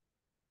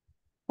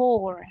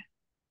 4.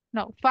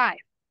 No, 5.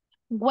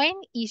 When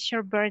is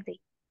your birthday?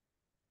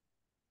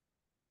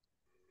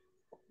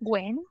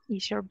 When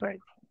is your birthday?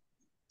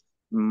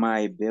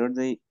 My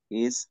birthday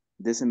is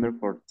December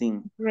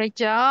 14th. Great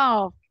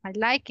job. I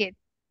like it.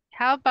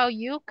 How about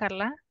you,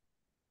 Carla?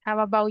 How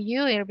about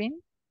you, Irving?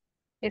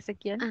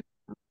 Ezequiel? Uh,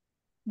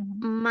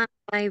 Mhm.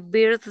 my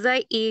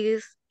birthday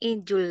is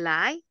in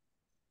July.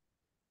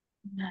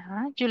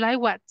 July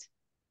what?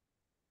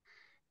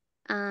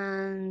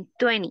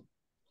 20.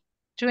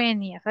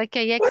 20th.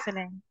 Okay,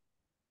 excellent.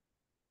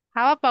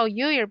 How about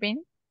you,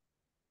 Irving?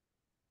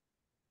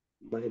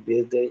 My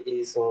birthday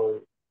is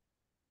on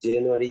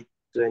January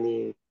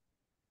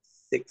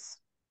 26th.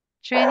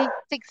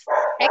 26th.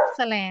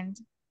 Excellent.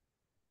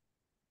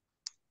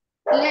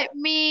 Let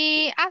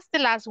me ask the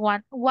last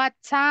one. What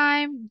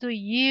time do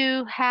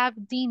you have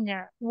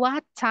dinner?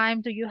 What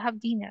time do you have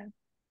dinner?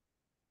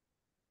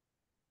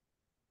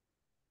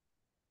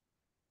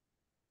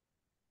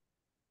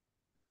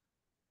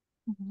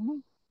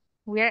 Mhm.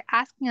 We are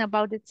asking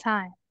about the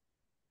time.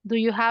 Do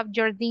you have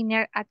your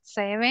dinner at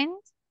 7?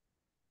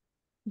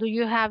 Do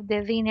you have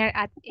the dinner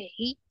at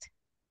 8?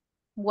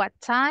 What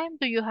time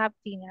do you have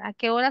dinner? ¿A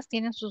qué horas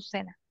tienen su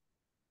cena?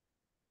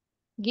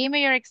 Give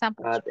me your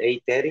examples. At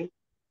 8:30.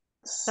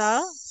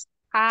 So,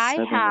 I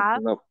 7 have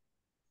o'clock.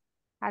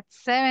 at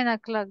 7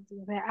 o'clock,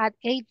 at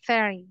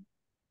 8:30.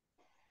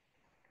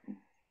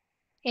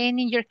 And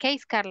in your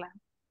case, Carla,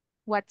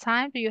 what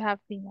time do you have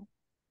dinner?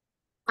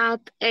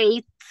 At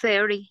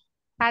 8:30.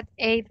 At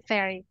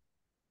 8:30.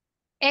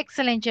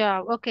 Excellent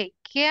job. Ok,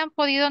 ¿qué han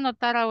podido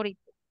notar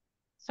ahorita?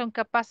 Son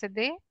capaces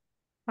de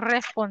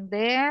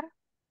responder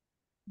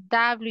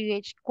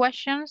WH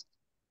questions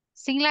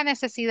sin la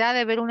necesidad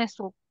de ver una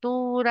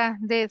estructura,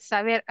 de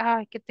saber,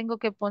 ay, ¿qué tengo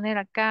que poner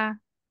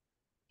acá?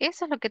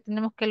 Eso es lo que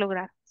tenemos que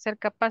lograr, ser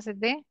capaces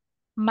de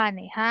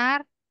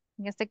manejar,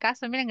 en este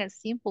caso, miren, el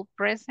simple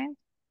present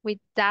with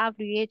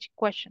WH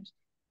questions.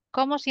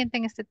 ¿Cómo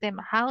sienten este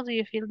tema? How do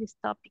you feel this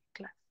topic,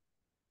 class?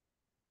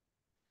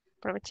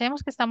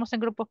 Aprovechemos que estamos en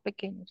grupos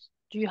pequeños.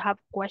 Do you have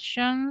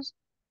questions?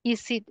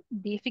 Is it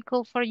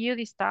difficult for you,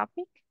 this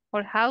topic?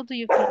 Or how do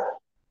you feel?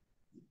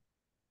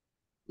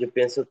 Yo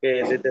pienso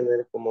que es de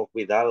tener como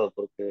cuidado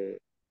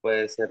porque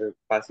puede ser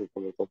fácil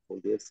como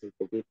confundirse un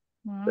poquito.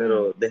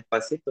 Pero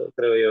despacito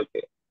creo yo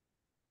que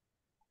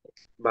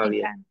va Me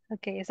bien. encanta.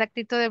 Ok, esa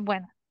actitud es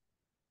buena.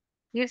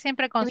 Ir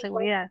siempre con En mi,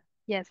 seguridad.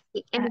 Yes.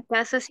 en mi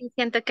caso sí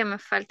siento que me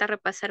falta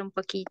repasar un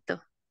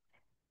poquito.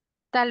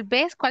 Tal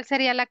vez, ¿cuál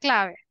sería la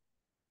clave?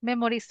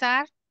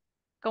 Memorizar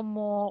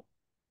como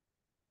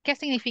qué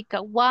significa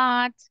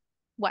what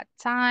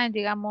time,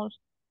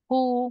 digamos,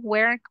 who,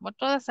 where, como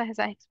todas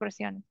esas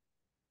expresiones.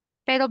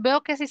 Pero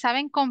veo que si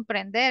saben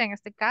comprender en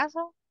este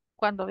caso,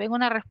 cuando ven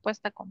una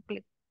respuesta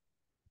completa.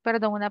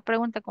 Perdón, una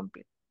pregunta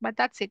completa. But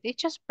that's it.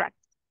 It's just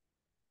practice.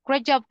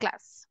 Great job,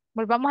 class.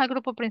 Volvamos al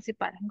grupo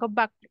principal. Go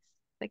back, please.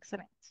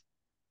 Excellent.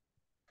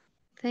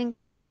 Thank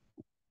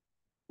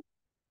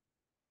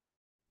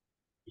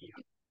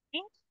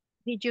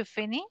Did you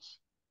finish?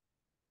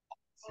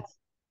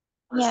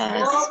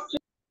 Yes.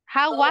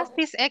 How was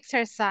this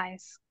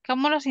exercise?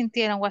 ¿Cómo lo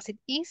sintieron? Was it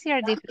easy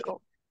or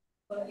difficult?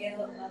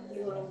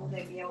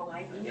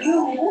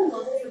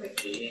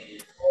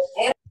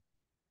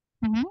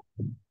 Mhm.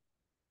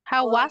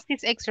 How was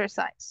this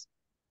exercise?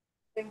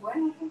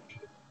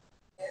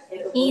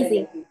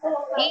 Easy.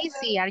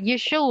 Easy, are you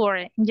sure?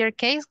 In your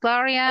case,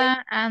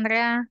 Gloria,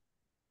 Andrea,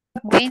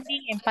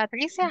 Wendy, and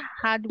Patricia,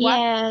 had what?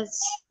 Yes.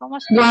 ¿Cómo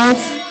estuvo? Was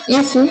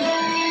easy.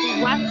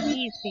 It was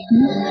easy.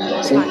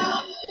 Fine.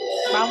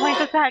 Vamos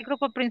entonces al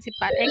grupo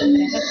principal.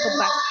 Excellent. Let's go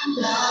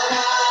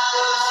back.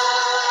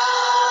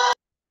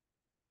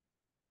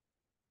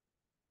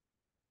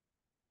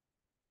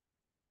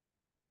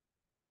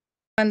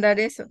 Mandar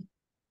eso.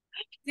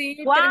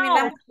 Sí, Wow,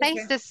 terminamos.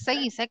 6 de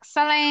 6.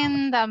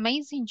 Excellent.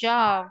 Amazing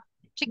job.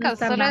 Chicas,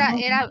 solo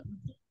era,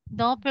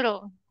 no,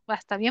 pero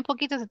hasta bien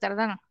poquito se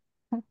tardaron.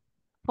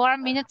 4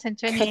 minutes and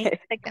 28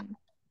 seconds.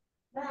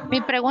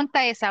 Mi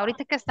pregunta es,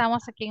 ahorita que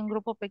estamos aquí en un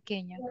grupo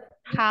pequeño,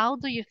 how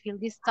do you feel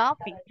this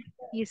topic?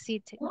 Is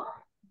it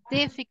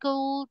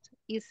difficult?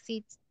 Is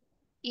it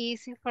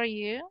easy for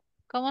you?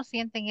 ¿Cómo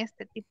sienten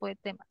este tipo de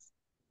temas?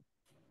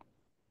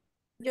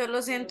 Yo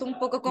lo siento un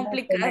poco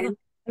complicado.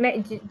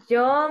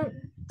 Yo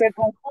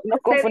Nos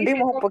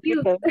confundimos un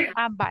poquito.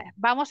 Vaya.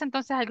 Vamos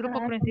entonces al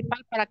grupo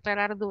principal para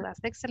aclarar dudas.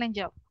 Excellent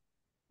job.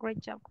 Great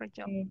job, great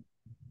job.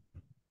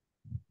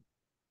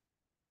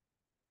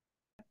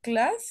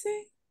 clase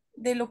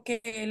de lo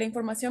que, la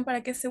información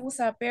para qué se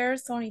usa,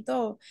 person y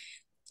todo.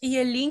 Y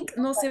el link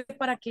no sé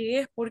para qué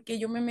es, porque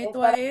yo me Es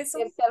meto a para eso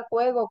irse al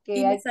juego y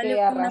que me hay sale que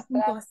una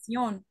arrastrar.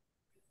 puntuación.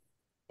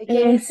 Hay que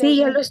irse Sí,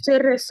 ya lo estoy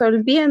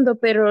resolviendo,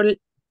 pero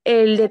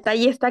el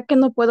detalle está que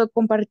no puedo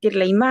compartir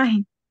la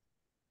imagen.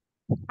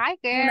 Hi,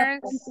 Una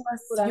girls.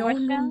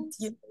 puntuación, no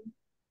Questions. entiendo.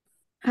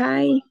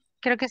 Ay,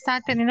 Creo que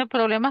están teniendo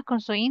problemas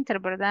con su Inter,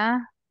 ¿verdad?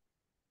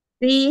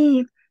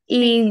 sí, Sí,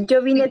 y yo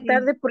sí, vine sí.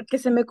 tarde porque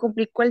se me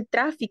complicó el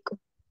tráfico.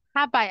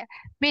 Ah, vaya.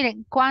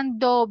 Miren,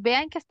 cuando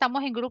vean que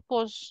estamos en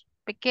grupos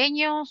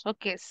pequeños o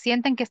que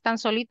sienten que están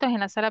solitos en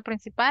la sala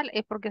principal,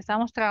 es porque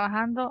estamos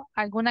trabajando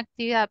alguna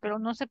actividad, pero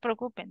no se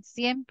preocupen,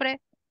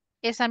 siempre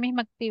esa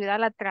misma actividad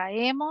la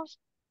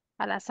traemos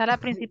a la sala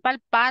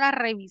principal para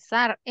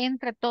revisar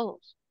entre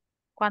todos.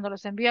 Cuando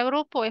los envío a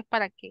grupo es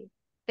para que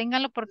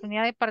tengan la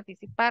oportunidad de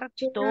participar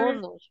Teacher,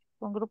 todos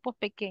con grupos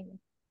pequeños,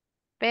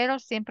 pero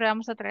siempre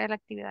vamos a traer la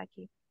actividad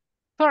aquí.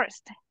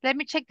 First, let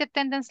me check the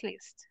attendance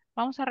list.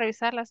 Vamos a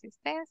revisar la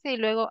asistencia y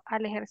luego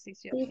al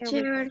ejercicio. Here we go.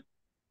 teacher,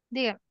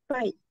 Dígame.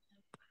 Ay,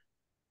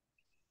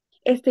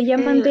 ya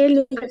mandé el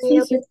a mí me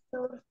había ejercicio.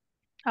 puesto,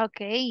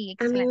 Ok, a mí me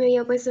excelente.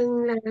 había puesto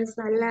en la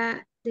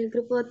sala del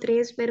grupo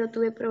 3, pero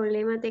tuve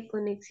problemas de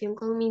conexión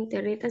con mi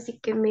internet, así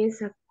que me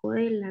sacó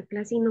de la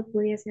clase y no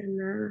pude hacer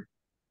nada.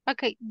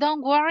 Ok,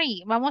 don't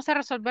worry. Vamos a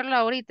resolverlo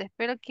ahorita.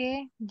 Espero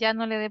que ya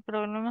no le dé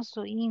problemas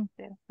su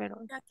Inter, pero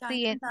Acá en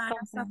sí, Santa Ana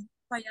está comprendo.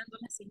 fallando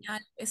la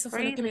señal. Eso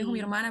fue lo que me dijo mi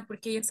Really? hermana,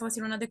 porque ella estaba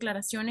haciendo unas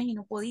declaraciones y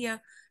no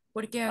podía,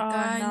 porque Oh,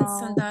 acá en no.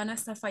 Santa Ana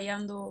está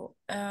fallando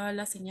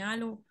la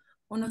señal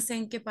o no sé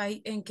en qué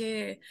país, en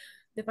qué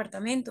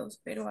departamentos,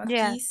 pero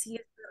Yeah. aquí sí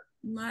está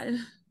mal.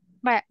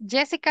 Vaya,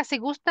 Jessica, si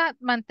gusta,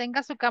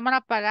 mantenga su cámara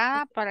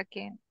apagada para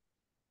que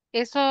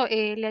eso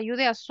le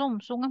ayude a Zoom.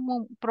 Zoom es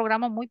un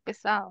programa muy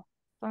pesado.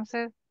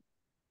 Entonces,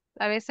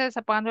 a veces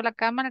apagando la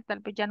cámara tal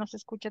vez ya no se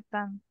escucha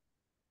tan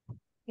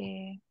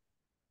eh,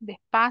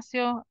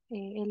 despacio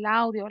el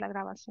audio o la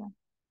grabación.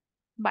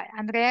 Vale,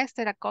 Andrea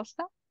Esther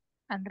Acosta.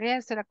 Andrea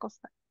Esther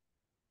Acosta.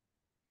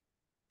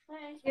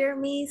 Here,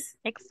 Miss.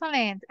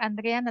 Excelente.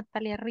 Andrea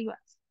Natalia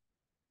Rivas.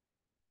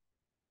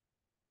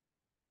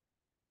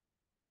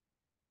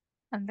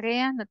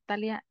 Andrea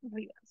Natalia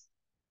Rivas.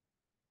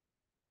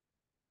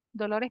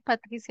 Dolores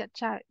Patricia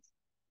Chávez.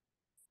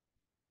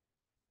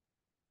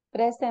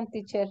 present,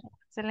 teacher.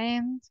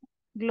 Excelente.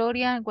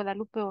 Gloria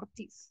Guadalupe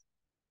Ortiz.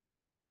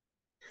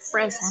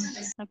 Present.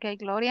 Ok,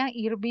 Gloria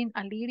Irving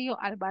Alirio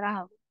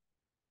Alvarado.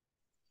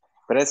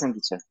 Present,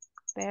 teacher.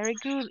 Very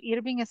good.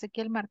 Irving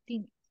Ezequiel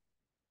Martínez.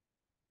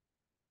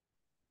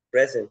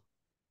 Present.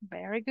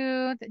 Very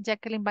good.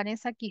 Jacqueline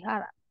Vanessa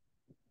Quijada.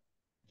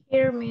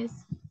 Here, Miss.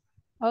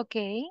 Ok,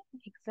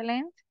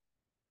 excelente.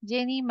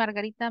 Jenny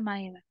Margarita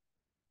Maeda.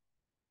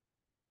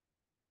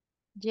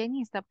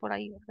 Jenny está por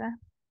ahí, ¿verdad?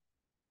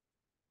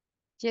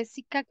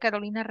 Jessica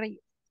Carolina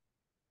Reyes.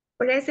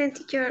 Present,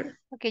 teacher.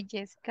 Ok,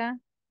 Jessica.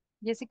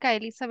 Jessica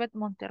Elizabeth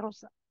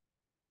Monterrosa.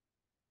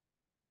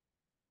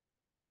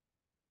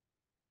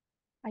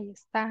 Ahí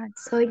está.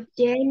 Soy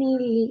Jenny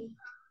Lee.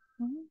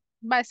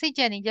 Va, sí,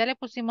 Jenny, ya le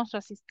pusimos su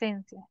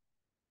asistencia.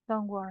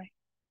 Don't worry.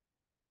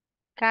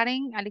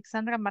 Karen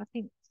Alexandra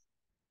Martínez.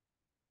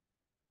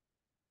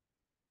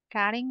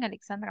 Karen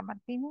Alexandra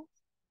Martínez.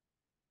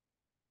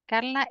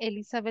 Carla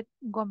Elizabeth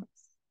Gómez.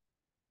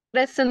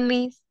 Present,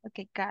 Miss. Ok,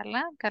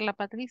 Carla. Carla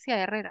Patricia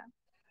Herrera.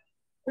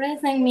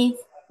 Present, Miss.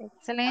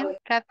 Excelente.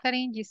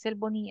 Catherine Giselle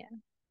Bonilla.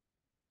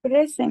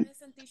 Present.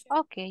 Present, teacher.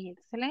 Ok,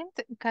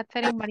 excelente.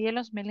 Catherine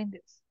Marielos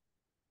Meléndez.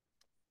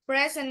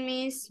 Present,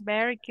 Miss.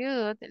 Very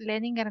good.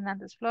 Lenin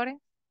Hernández Flores.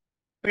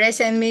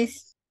 Present,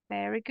 Miss.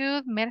 Very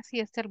good. Mercy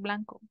Esther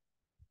Blanco.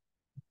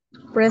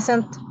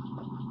 Present.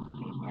 Ok,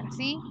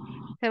 Mercy.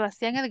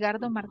 Sebastián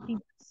Edgardo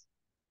Martínez.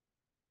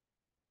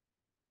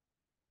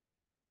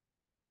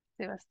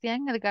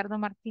 Sebastián Edgardo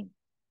Martínez.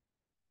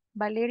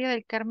 Valeria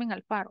del Carmen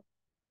Alfaro.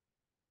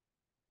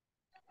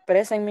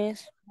 Present,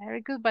 Miss.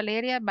 Very good.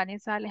 Valeria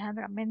Vanessa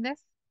Alejandra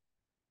Méndez.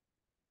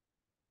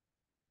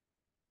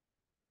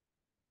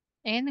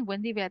 And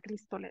Wendy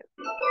Beatriz Toledo.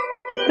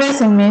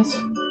 Present, Miss.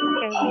 Ok,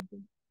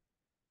 Wendy.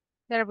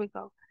 There we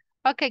go.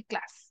 Ok,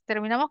 class.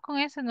 Terminamos con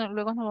eso,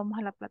 luego nos vamos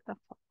a la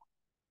plataforma.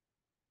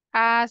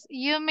 As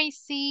you may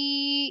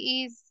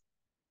see, is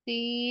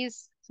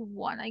this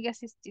one. I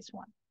guess it's this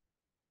one.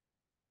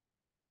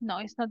 No,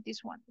 it's not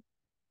this one.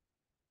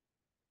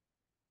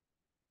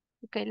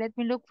 Okay, let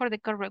me look for the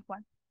correct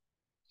one.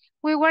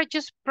 We were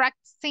just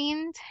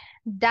practicing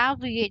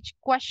WH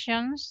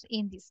questions,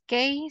 in this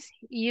case,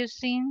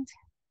 using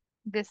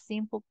the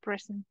simple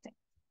present tense.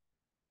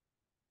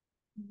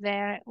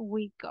 There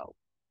we go.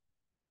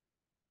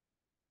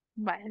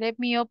 Right, let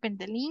me open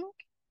the link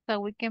so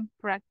we can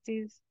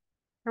practice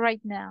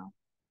right now.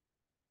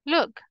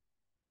 Look,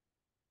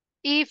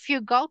 if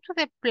you go to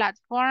the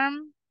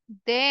platform,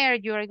 there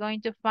you are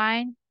going to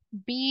find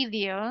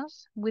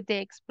videos with the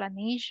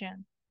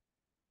explanation.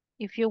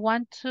 If you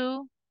want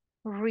to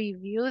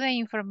review the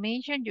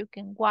information, you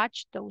can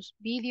watch those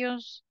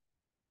videos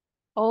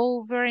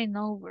over and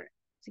over.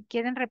 Si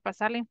quieren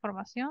repasar la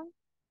información,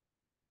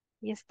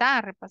 y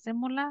está,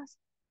 repasémoslas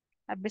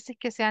las veces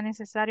que sea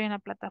necesario en la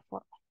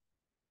plataforma.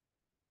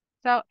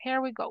 So, here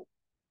we go.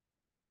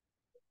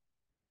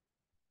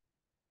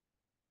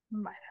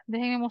 Vale,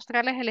 déjenme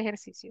mostrarles el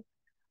ejercicio.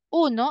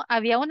 Uno,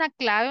 había una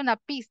clave, una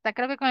pista,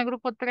 creo que con el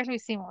grupo 3 lo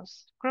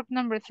hicimos. Group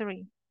number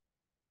 3.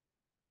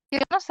 Yo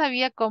no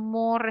sabía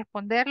cómo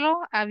responderlo,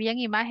 habían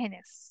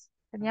imágenes.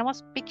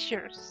 Teníamos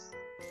pictures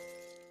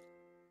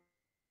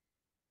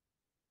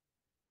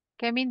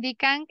que me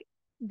indican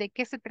de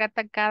qué se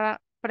trata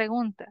cada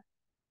pregunta.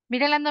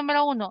 Miren la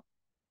número 1.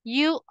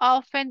 You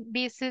often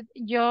visit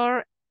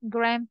your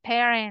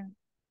grandparents.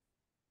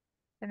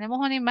 Tenemos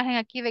una imagen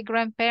aquí de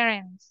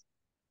grandparents.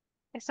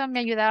 Eso me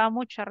ayudaba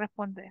mucho a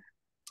responder.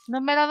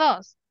 Número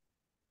 2.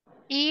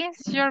 Is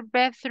your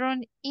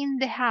bedroom in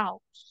the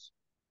house?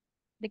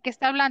 ¿De qué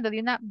está hablando? De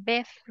una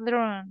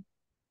bedroom.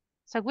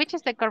 So, which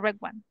is the correct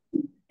one?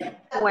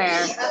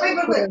 Where?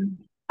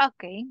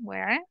 Okay,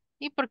 where?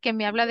 ¿Y por qué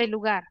me habla de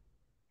lugar?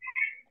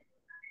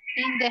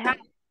 In the house.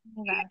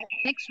 Lugar.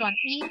 Next one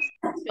is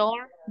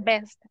your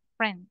best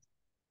friend.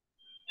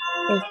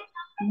 Es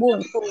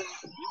bull.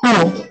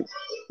 How?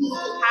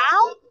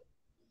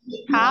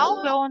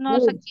 How? Veo unos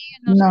Bull. aquí,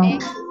 unos No.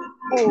 eggs.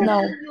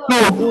 No.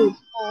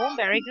 Oh,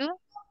 very good.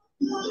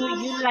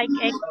 Do you like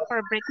eggs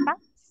for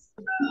breakfast?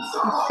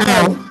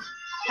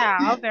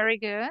 How? Very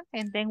good.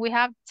 And then we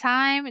have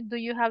time. Do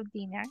you have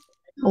dinner?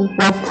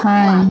 What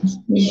time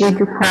did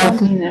you have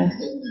dinner?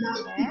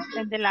 Yes.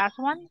 And the last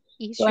one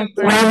is your When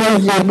birthday. When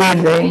is your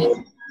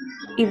birthday?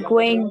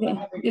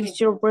 It's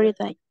your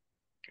birthday.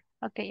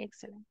 Okay,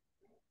 excellent.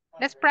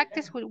 Let's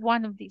practice with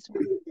one of these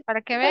ones.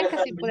 Para que vean que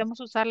si podemos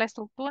usar la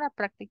estructura,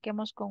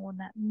 practiquemos con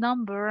una.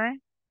 Number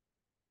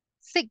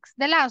 6,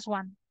 the last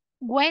one.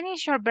 When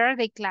is your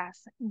birthday,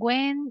 class?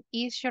 When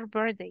is your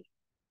birthday?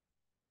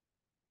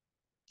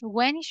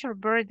 When is your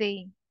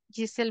birthday,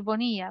 Giselle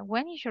Bonilla?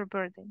 When is your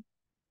birthday?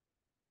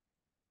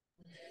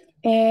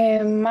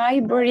 My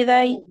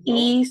birthday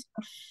is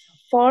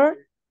 4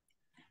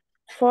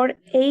 4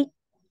 8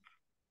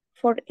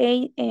 4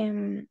 8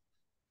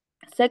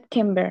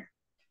 September.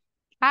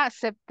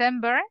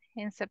 September.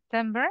 En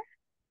September.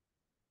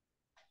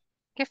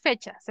 ¿Qué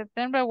fecha?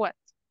 September what?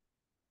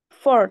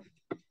 4.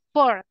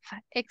 4th.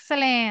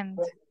 Excellent.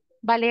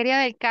 Valeria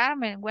del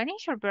Carmen, when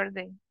is your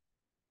birthday?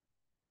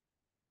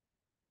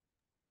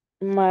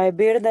 My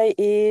birthday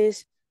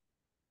is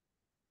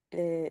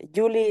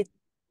July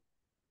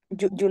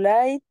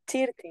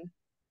 13.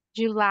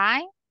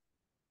 July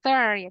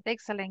 30th.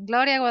 Excellent.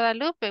 Gloria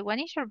Guadalupe, when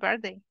is your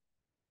birthday?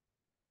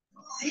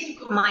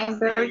 My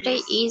birthday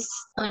is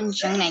on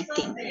June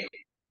 19th.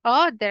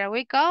 Oh, there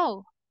we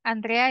go.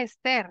 Andrea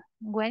Esther,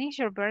 when is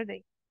your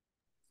birthday?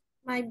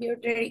 My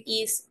birthday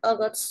is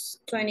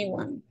August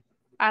 21.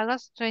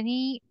 August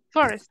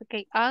 21st.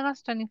 Okay,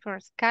 August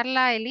 21st.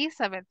 Carla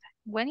Elizabeth,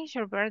 when is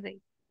your birthday?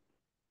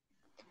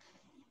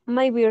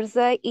 My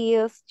birthday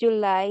is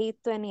July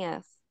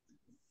 20th.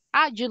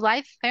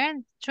 July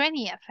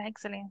 20th.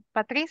 Excellent.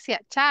 Patricia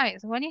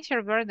Chavez, when is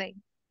your birthday?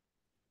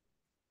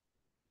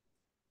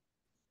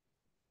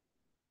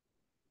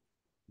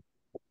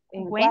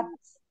 When?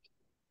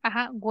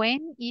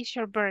 When is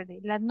your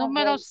birthday? La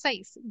número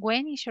 6.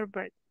 When is your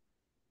birthday?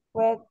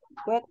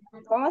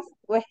 ¿Cómo es?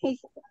 When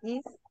is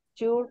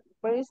your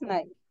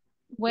birthday?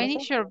 When No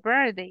is sé. your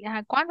birthday?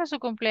 ¿Cuándo es su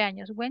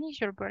cumpleaños? When is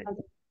your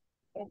birthday?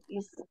 When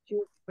is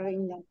your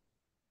birthday?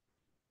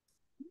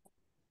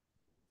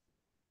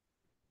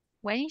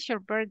 When is your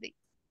birthday?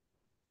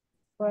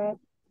 What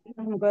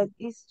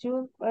is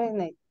your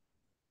birthday?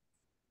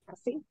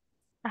 Así.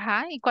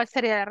 ¿Y cuál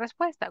sería la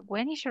respuesta?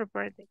 When is your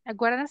birthday?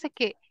 Acuérdense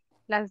que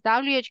las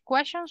WH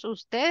questions,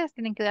 ustedes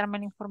tienen que darme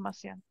la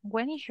información.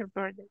 When is your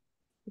birthday?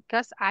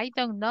 Because I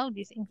don't know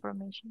this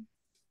information.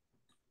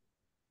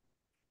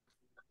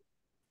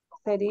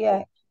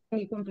 Sería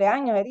mi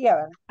cumpleaños, sería,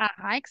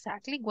 ¿verdad?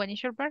 Exactly. When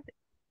is your birthday?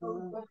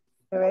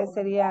 Pero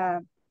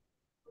sería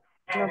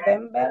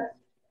November.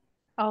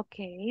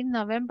 Okay,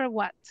 November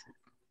what?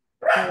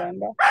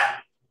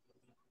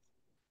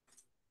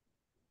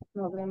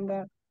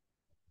 November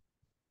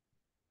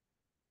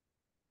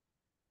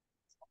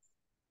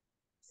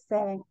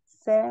 7th.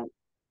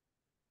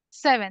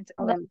 7th.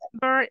 November.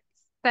 November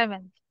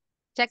 7th.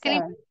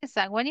 Jacqueline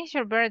Vanessa, when is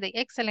your birthday?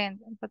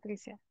 Excellent,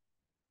 Patricia.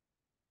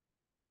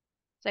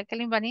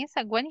 Jacqueline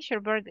Vanessa, when is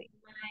your birthday?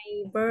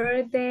 My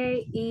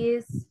birthday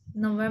is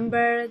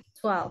November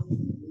 12.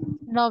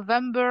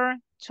 November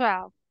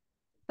 12th.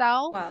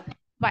 So,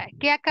 vaya,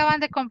 ¿qué acaban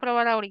de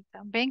comprobar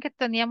ahorita? Ven que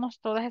teníamos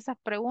todas esas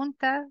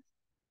preguntas.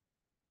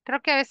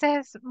 Creo que a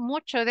veces es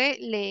mucho de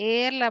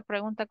leer la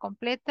pregunta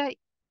completa,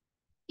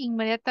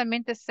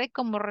 inmediatamente sé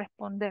cómo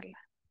responderla.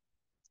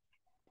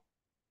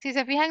 Si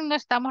se fijan, no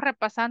estamos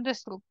repasando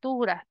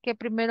estructuras, que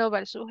primero va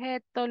el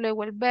sujeto,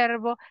 luego el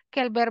verbo,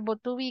 que el verbo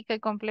to be, que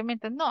el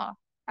complemento. No,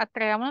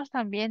 atrevámonos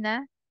también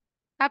a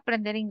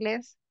aprender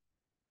inglés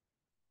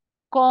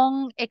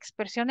con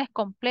expresiones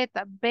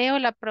completas. Veo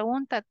la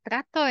pregunta,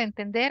 trato de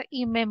entender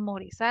y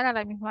memorizar a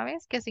la misma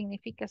vez qué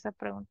significa esa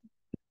pregunta.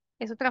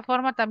 Es otra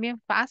forma también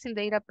fácil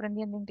de ir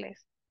aprendiendo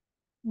inglés.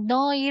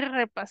 No ir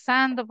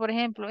repasando, por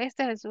ejemplo,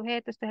 este es el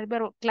sujeto, este es el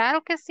verbo.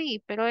 Claro que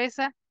sí, pero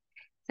esa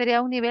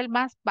sería un nivel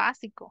más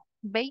básico,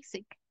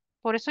 basic.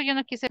 Por eso yo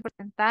no quise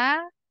presentar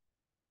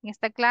en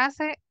esta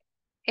clase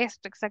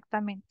esto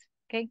exactamente,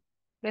 ¿ok?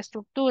 La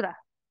estructura,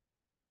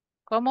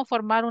 cómo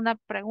formar una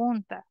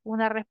pregunta,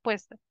 una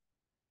respuesta,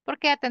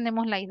 porque ya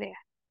tenemos la idea.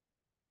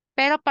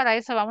 Pero para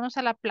eso vámonos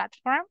a la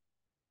platform,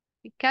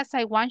 because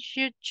I want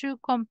you to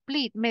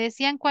complete. Me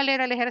decían cuál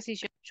era el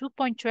ejercicio,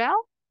 2.12.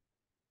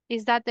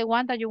 Is that the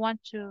one that you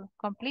want to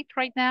complete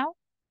right now?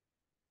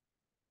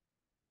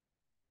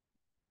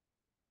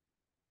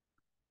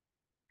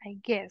 I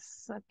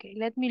guess. Okay,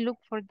 let me look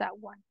for that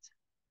one.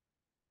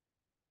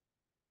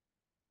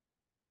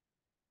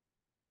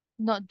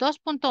 No,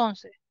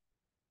 2.11.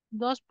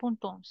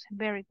 2.11.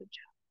 Very good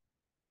job.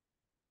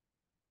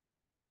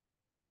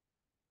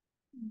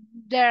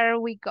 There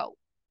we go.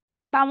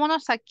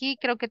 Vámonos aquí,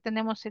 creo que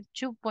tenemos el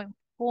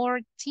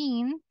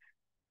 2.14.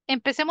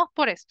 Empecemos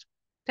por esto.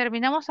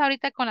 Terminamos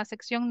ahorita con la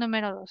sección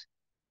número 2.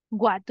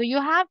 What do you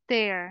have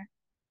there?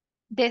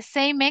 The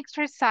same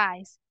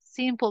exercise.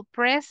 Simple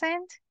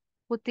present.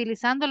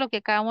 Utilizando lo que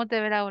acabamos de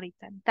ver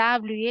ahorita.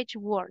 WH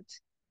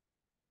words.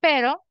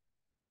 Pero,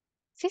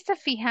 si se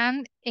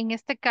fijan, en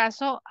este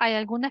caso hay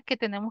algunas que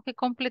tenemos que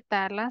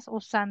completarlas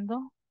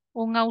usando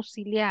un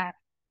auxiliar.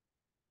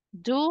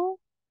 Do,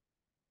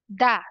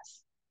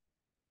 does.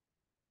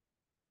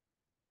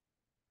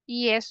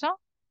 Y eso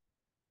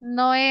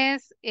no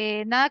es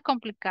nada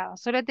complicado,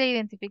 solo es de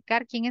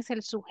identificar quién es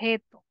el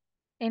sujeto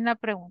en la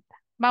pregunta.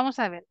 Vamos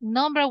a ver.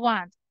 Number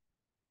one.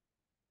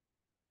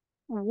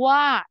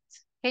 What?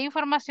 ¿Qué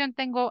información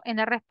tengo en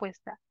la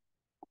respuesta?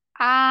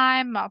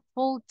 I'm a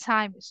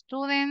full-time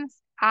student.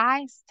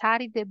 I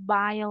study the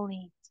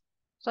violin.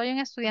 Soy un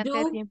estudiante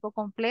de Do. tiempo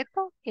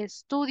completo.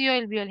 Estudio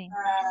el violín.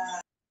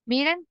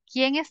 Miren,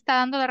 ¿quién está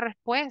dando la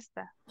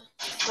respuesta?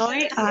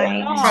 Soy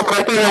I.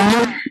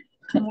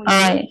 yo. Muy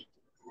bien. I.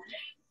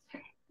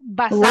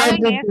 Basado What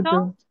en do you eso,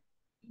 do?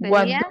 What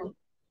sería do?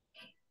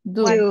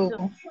 what Do.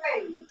 do.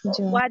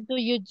 Do. What do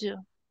you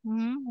do?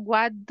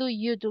 What do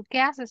you do? ¿Qué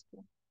haces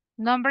tú?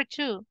 Number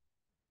two.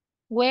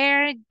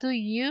 Where do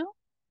you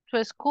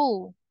to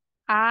school?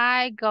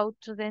 I go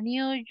to the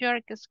New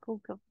York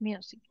School of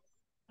Music.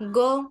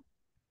 Go.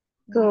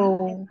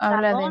 Go. ¿A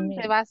Habla de dónde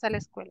mí. vas a la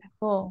escuela?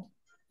 Go.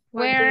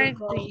 Where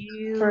go? do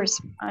you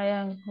First, I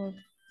am good.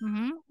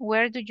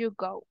 Where do you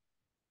go?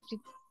 Si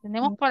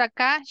tenemos por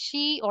acá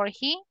she or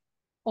he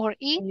or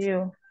it,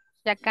 You.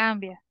 ya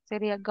cambia,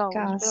 sería goes.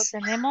 Pero Goes.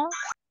 tenemos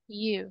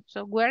you.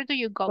 So where do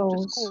you go to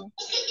Goes. school?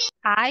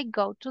 I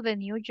go to the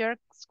New York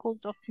School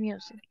of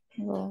Music.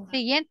 Goes.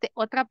 Siguiente,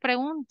 otra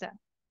pregunta.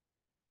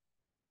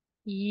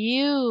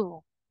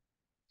 You.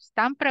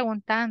 Están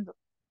preguntando.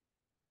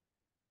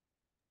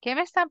 ¿Qué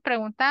me están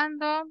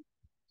preguntando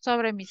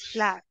sobre mis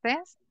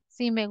clases?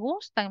 Si me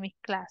gustan mis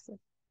clases.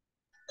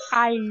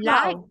 I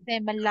like How?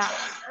 them a lot.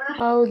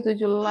 How do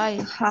you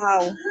like?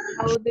 How?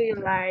 How do you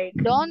like?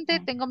 ¿Dónde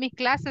tengo mis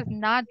clases?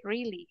 Not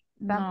really.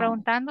 Están No.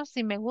 preguntando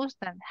si me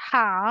gustan.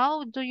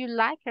 How do you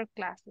like your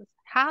classes?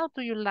 How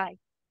do you like?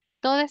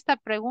 Toda esta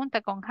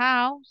pregunta con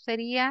how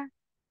sería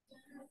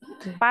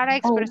para Oh.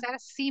 expresar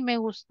si me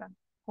gustan.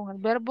 Con el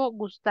verbo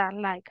gustar,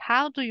 like.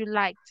 How do you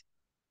like?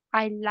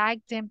 I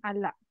like them a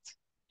lot.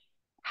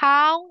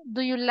 How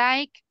do you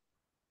like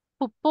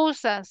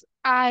pupusas?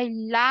 I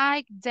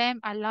like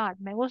them a lot.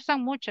 Me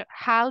gustan mucho.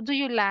 How do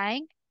you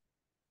like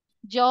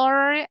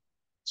your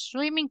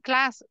swimming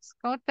classes?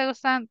 ¿Cómo te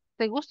gustan?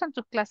 ¿Te gustan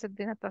tus clases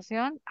de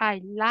natación? I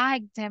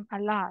like them a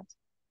lot.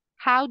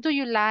 How do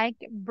you like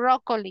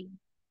broccoli?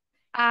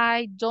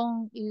 I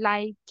don't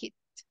like it.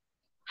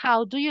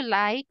 How do you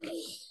like,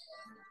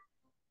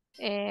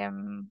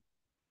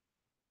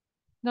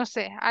 no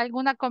sé,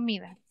 alguna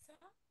comida?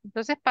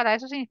 Entonces, para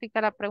eso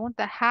significa la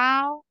pregunta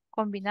how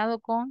combinado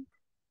con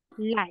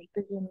like,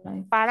 Do you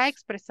like? para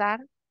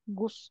expresar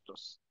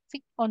gustos.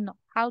 ¿Sí o no?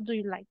 How do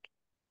you like?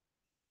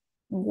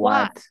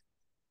 What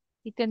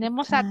Y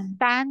tenemos a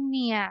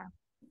Tania.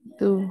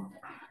 do?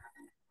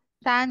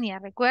 Tania,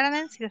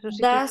 recuerden si le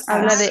sustituyen Does.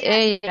 Habla de Tania,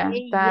 ella.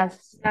 ella.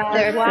 Does.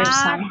 Third What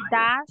person.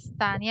 does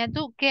Tania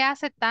do? ¿Qué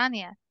hace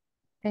Tania?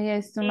 Ella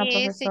es una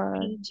Is a profesora.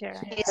 teacher.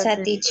 Is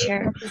a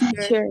teacher.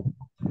 Teacher.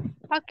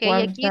 Ok,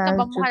 What aquí nos does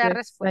vamos you a la do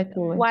respuesta.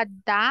 exactly?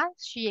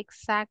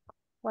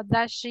 What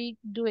does she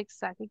do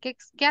exactly?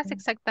 ¿Qué hace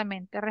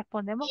exactamente?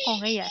 Respondemos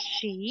con ella.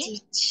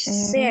 She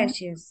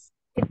Teaches.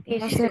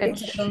 No sé cómo se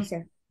Teaches.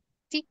 pronuncia.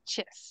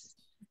 teaches.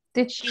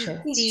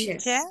 Teacher.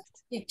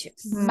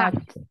 Teaches. Math.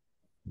 Math.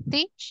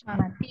 Teach,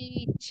 Math.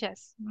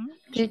 teaches.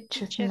 She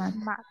Teaches teaches math.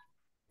 math.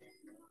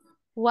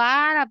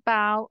 What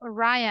about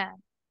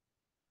Ryan?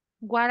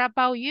 What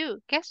about you?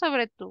 ¿Qué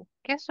sobre tú?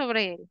 ¿Qué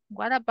sobre él?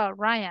 What about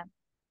Ryan?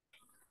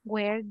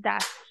 Where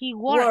does he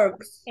work?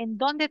 Works. ¿En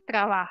dónde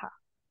trabaja?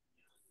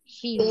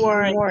 He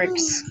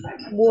Works.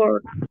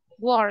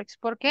 works.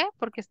 ¿Por qué?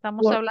 Porque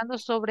estamos Work. hablando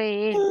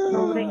sobre él,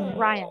 sobre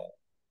Ryan.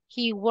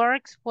 He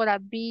works for a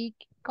big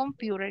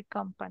computer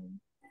company.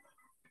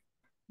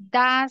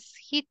 does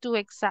he do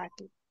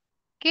exactly?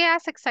 ¿Qué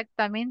hace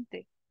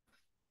exactamente?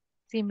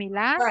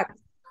 Similar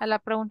a la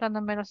pregunta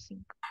número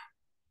 5.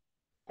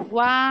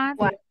 What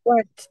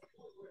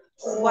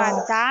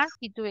does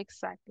he do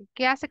exactly?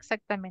 ¿Qué hace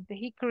exactamente?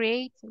 He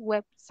creates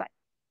website.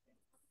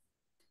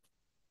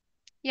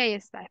 Y ahí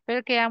está.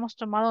 Espero que hayamos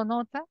tomado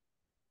nota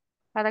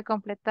para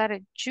completar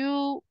el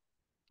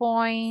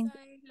 2.4.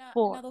 La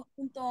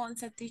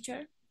 2.11,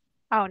 teacher.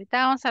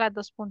 Ahorita vamos a la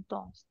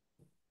 2.11.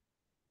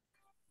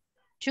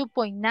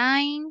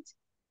 2.9.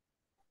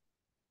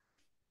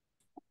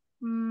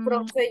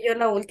 Profe, yo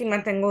la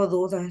última tengo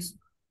dudas.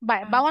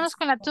 Vale, vámonos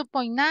con la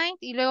 2.9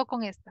 y luego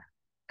con esta.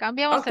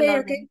 Cambiamos el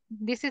orden.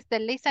 This is the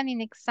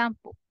listening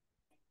example.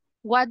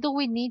 What do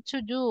we need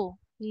to do?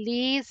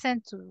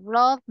 Listen to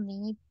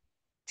Rodney,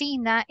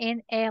 Tina,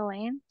 and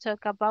Ellen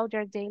talk about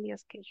their daily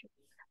schedule.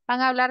 Van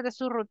a hablar de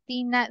su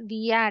rutina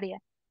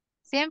diaria.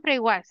 Siempre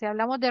igual, si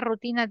hablamos de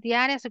rutinas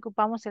diarias,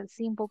 ocupamos el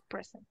simple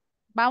present.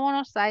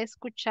 Vámonos a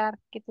escuchar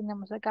qué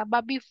tenemos acá.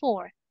 But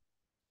before,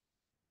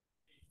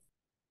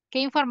 ¿qué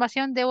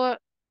información debo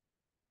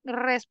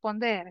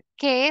responder?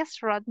 ¿Qué es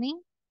Rodney?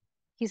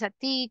 He's a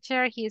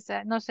teacher,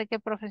 no sé qué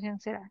profesión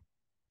será.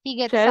 He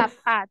gets up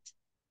at.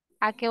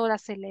 ¿A qué hora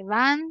se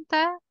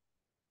levanta?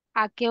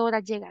 ¿A qué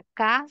hora llega a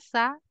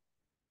casa?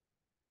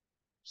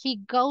 He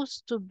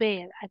goes to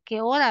bed. ¿A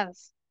qué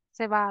horas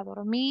se va a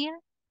dormir?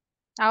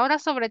 Ahora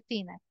sobre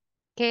Tina.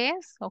 ¿Qué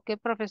es o qué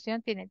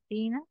profesión tiene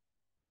Tina?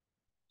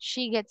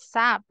 She gets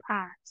up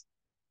at.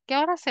 ¿Qué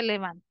hora se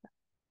levanta?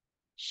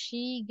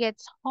 She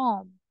gets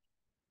home.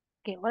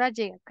 ¿Qué hora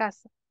llega a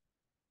casa?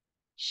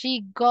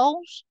 She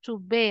goes to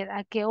bed.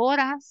 ¿A qué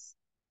horas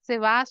se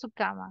va a su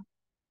cama?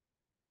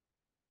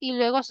 Y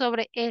luego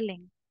sobre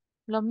Ellen.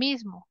 Lo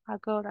mismo. ¿A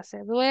qué hora se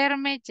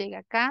duerme? Llega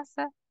a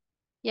casa.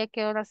 ¿Y a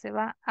qué hora se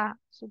va a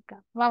su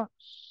cama?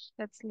 Vamos.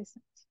 Let's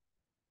listen.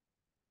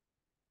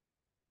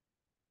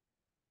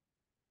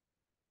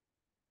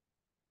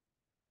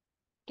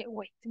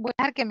 Wait. Voy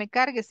a dejar que me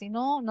cargue, si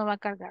no, no va a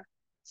cargar.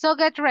 So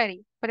get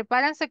ready.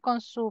 Prepárense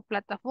con su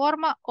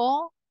plataforma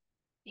o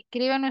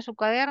escríbanlo en su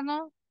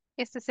cuaderno.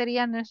 Este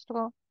sería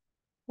nuestro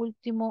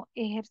último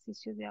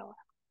ejercicio de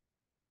ahora.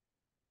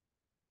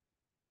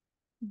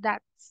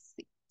 That's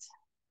it.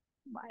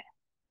 Vale.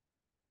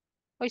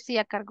 Hoy sí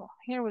ya cargó.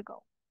 Here we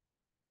go.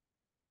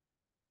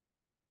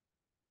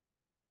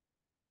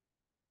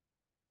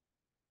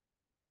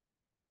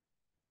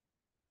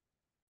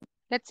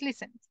 Let's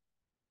listen.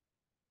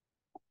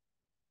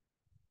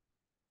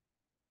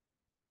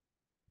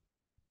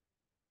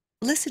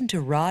 Listen to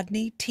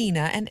Rodney,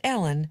 Tina, and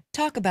Ellen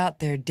talk about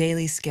their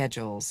daily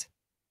schedules.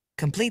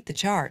 Complete the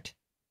chart.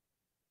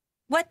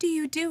 What do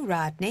you do,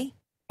 Rodney?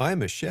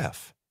 I'm a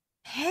chef.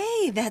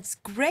 Hey, that's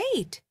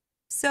great.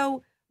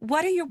 So,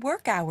 what are your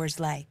work hours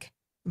like?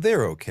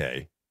 They're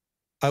okay.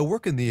 I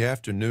work in the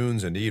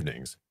afternoons and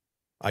evenings.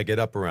 I get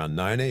up around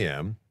 9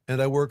 a.m.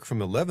 and I work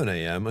from 11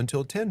 a.m.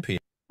 until 10 p.m.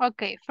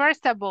 Okay,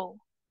 first of all,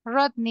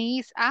 Rodney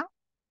is a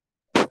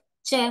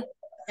Chef.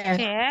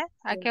 chef.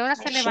 ¿A qué hora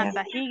se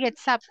levanta? He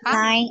gets up at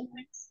 9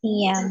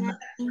 p.m.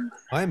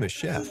 I'm a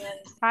chef.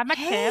 I'm a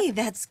chef. Hey,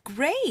 that's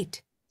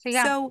great.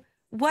 Sigamos. So,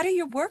 what are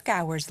your work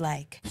hours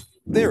like?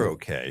 They're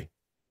okay.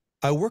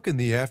 I work in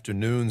the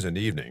afternoons and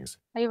evenings.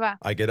 Ahí va.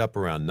 I get up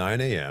around 9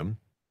 a.m.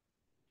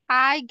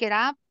 I get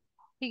up.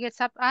 He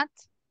gets up at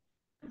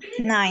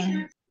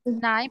 9.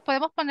 9.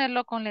 Podemos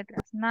ponerlo con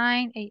letras.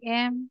 9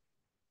 a.m.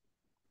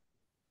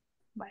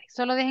 Vale,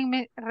 solo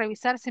déjenme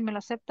revisar si me lo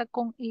acepta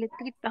con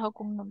letritas o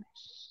con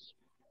números.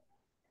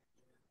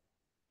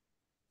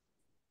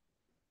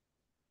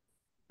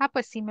 Ah,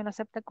 pues sí, me lo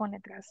acepta con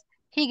letras.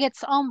 He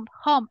gets home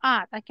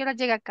at. ¿A qué hora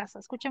llega a casa?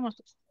 Escuchemos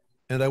esto.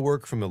 And I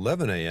work from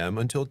 11 a.m.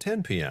 until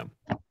 10 p.m.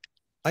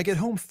 I get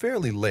home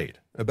fairly late,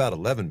 about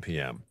 11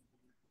 p.m.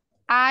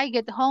 I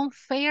get home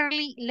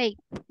fairly late.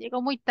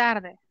 Llego muy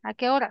tarde. ¿A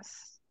qué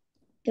horas?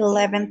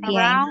 11 p.m.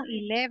 Around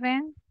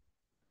 11.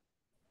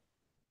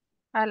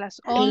 A las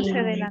 11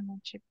 de la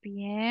noche.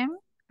 p.m.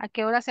 ¿A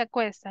qué hora se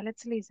acuesta?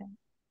 Let's listen.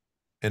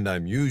 And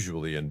I'm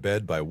usually in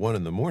bed by 1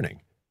 in the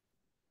morning.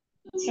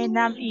 And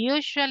I'm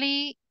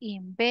usually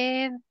in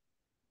bed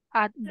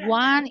at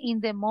 1 in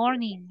the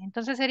morning.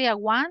 Entonces sería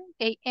 1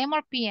 a.m.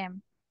 or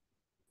p.m.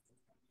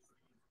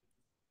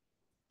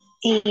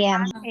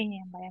 a.m.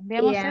 a.m. Vaya,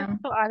 enviamos a.m.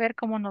 esto a ver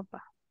cómo nos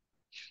va.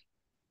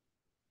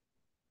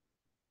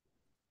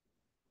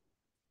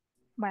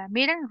 Vaya,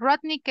 miren,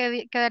 Rodney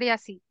quedaría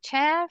así.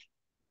 Chef,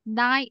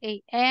 9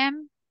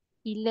 a.m.,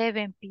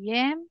 11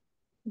 p.m.,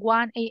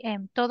 1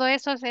 a.m. Todo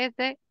eso es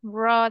de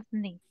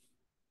Rodney.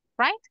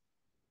 Right?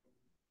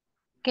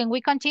 Can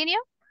we continue?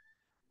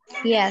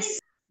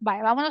 Yes.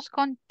 Vaya, vámonos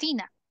con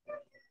Tina.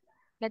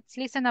 Let's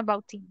listen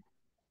about Tina.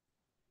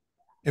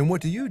 And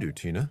what do you do,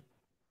 Tina?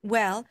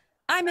 Well,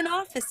 I'm an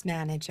office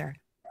manager.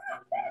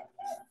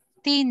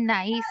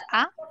 Tina is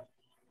a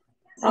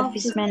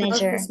Office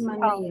manager. office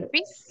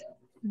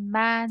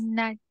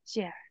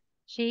manager.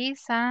 She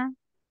is an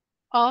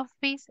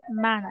office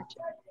manager.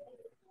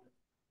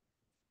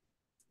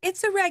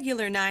 It's a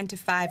regular 9 to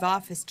 5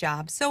 office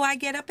job, so I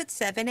get up at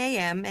 7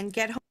 a.m. and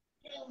get home.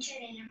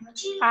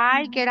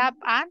 I get up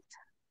at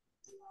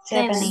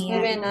 7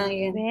 7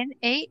 a.m. 7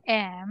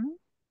 a.m.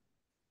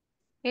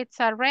 It's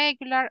a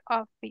regular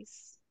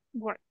office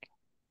work.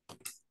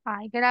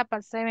 I get up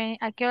at 7.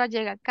 ¿A qué hora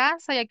llega a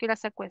casa y a qué hora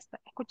se acuesta?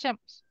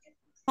 Escuchemos.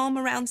 Home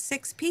around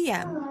 6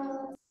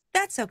 p.m.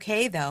 That's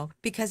okay, though,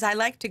 because I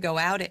like to go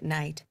out at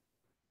night.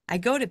 I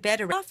go to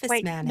bed around office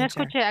Wait, no manager.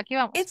 escuché. Aquí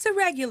vamos. It's a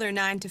regular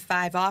 9 to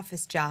 5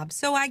 office job,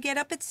 so I get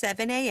up at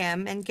 7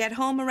 a.m. and get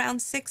home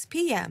around 6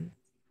 p.m.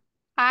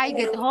 I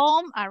get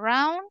home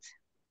around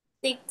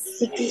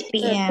 6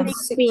 p.m.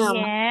 6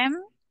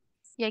 p.m.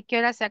 ¿Y a qué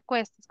hora se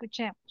acuesta?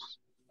 Escuchemos.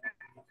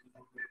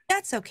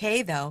 That's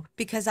okay, though,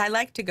 because I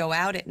like to go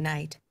out at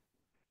night.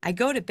 I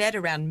go to bed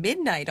around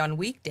midnight on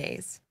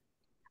weekdays.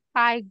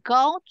 I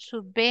go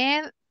to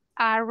bed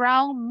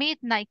around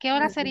midnight. ¿Qué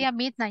hora sería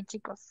midnight,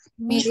 chicos?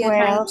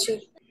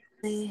 Medianoche.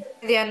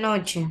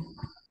 Medianoche.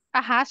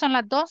 Ajá, son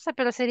las 12,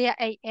 pero sería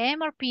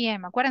AM or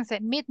PM. Acuérdense,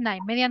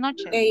 midnight,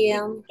 medianoche.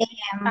 AM.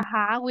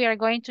 Ajá, we are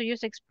going to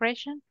use the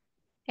expression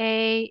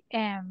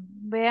AM.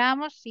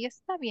 Veamos si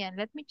está bien.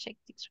 Let me check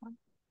this one.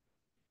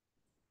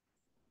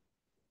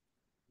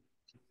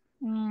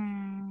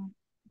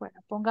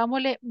 Bueno,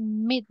 pongámosle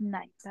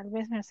midnight. Tal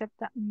vez me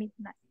acepta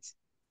midnight.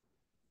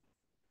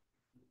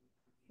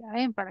 Ya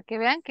ven, para que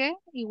vean que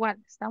igual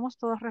estamos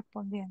todos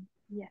respondiendo.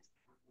 Yes.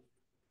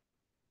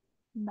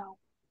 No.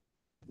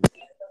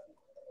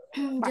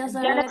 Vale,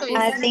 ya le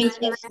I think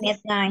it's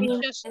midnight.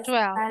 It's just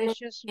 12. It's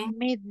just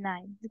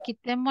midnight.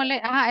 Quitémosle.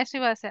 Ah, eso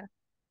iba a ser.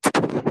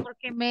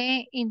 Porque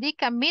me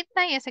indica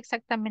midnight y es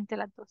exactamente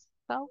las 2.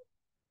 So,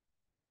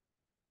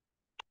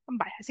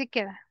 vale, así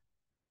queda.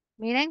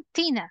 Miren,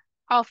 Tina,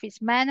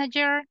 office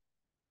manager,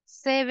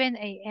 7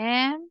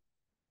 a.m.,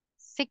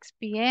 6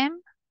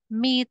 p.m.,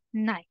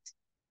 midnight.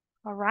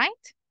 All right?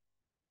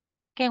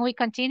 Can we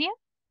continue?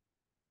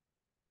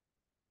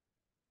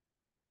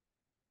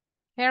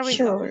 Here we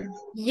go.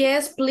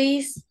 Yes,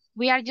 please.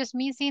 We are just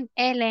missing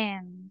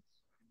Ellen.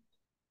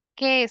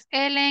 ¿Qué es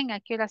Ellen? ¿A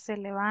qué hora se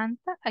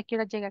levanta? ¿A qué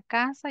hora llega a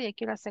casa? ¿Y a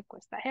qué hora se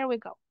acuesta? Here we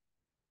go.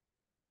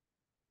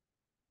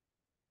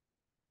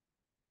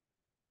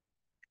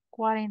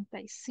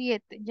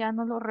 47. Ya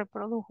no lo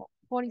reprodujo.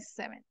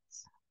 47.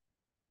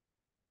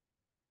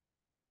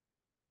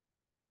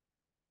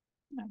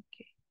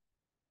 Okay.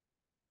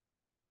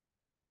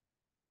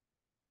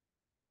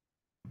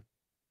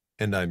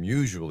 And I'm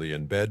usually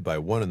in bed by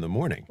 1 in the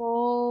morning.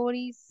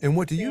 47. And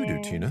what do you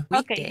do, Tina?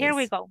 Okay, here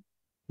we go.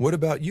 What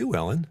about you,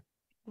 Ellen?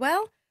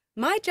 Well,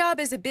 my job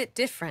is a bit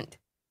different.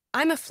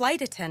 I'm a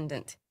flight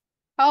attendant.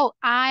 Oh,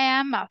 I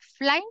am a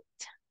flight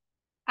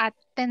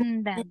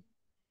attendant.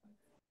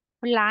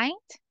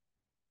 Flight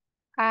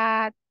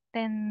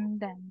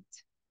attendant.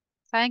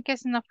 ¿Saben qué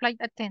es una flight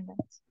attendant?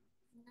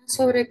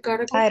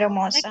 Sobrecargo.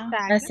 Aeromoza.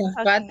 Exactly.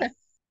 Azafata.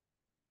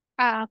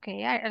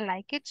 Okay, I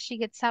like it. She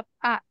gets up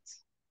at.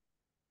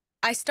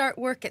 I start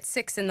work at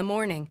 6 in the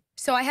morning,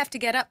 so I have to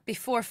get up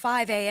before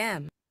 5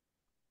 a.m.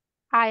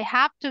 I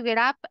have to get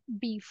up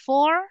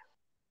before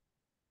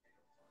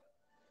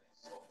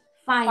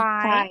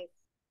 5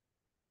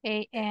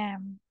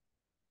 a.m.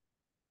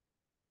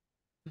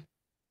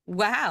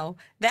 Wow,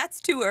 that's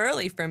too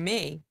early for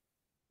me.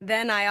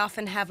 Then I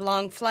often have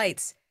long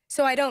flights,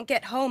 so I don't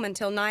get home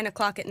until 9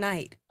 o'clock at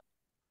night.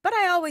 But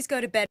I always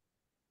go to bed.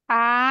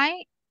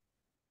 I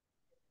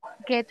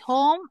get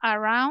home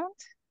around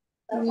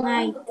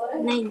 9.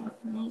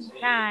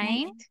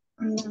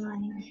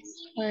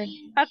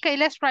 Okay,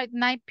 let's write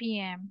 9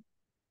 p.m.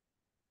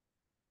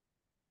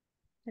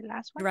 The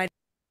last one? Right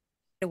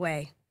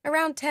away,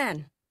 around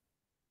 10.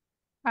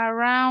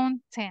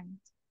 Around 10.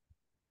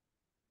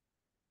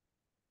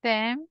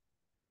 10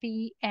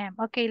 p.m.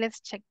 Okay,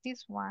 let's check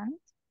this one.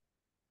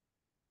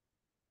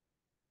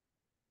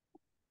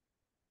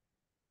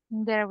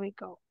 There we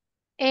go.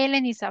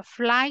 Ellen is a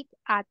flight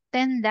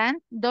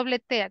attendant, double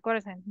T,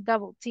 acuérdense,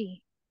 double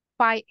T.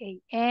 5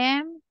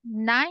 a.m.,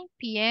 9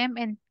 p.m.,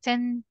 and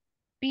 10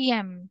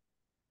 p.m.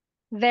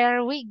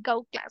 There we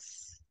go,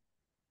 class.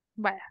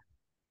 Vaya,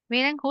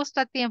 miren,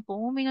 justo a tiempo,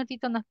 un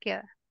minutito nos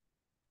queda.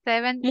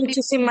 7:15.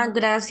 Muchísimas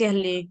gracias,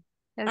 Lee.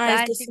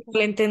 Es que sí, no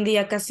le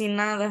entendía casi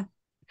nada.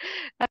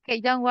 Okay,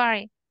 don't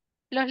worry.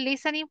 Los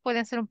listening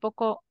pueden ser un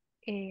poco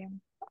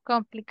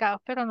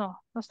complicados, pero no,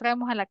 nos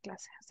traemos a la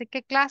clase. Así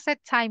que clase,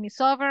 time is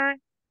over.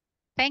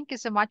 Thank you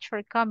so much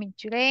for coming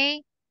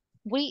today.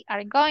 We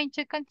are going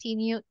to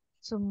continue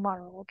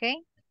tomorrow, okay?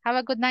 Have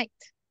a good night.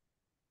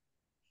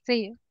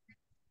 See you.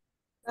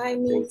 Bye,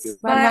 Miss.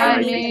 Bye,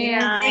 Miss.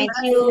 Miss. Thank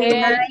you.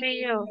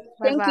 See you.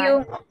 Thank Bye-bye.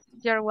 you.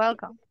 You're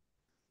welcome.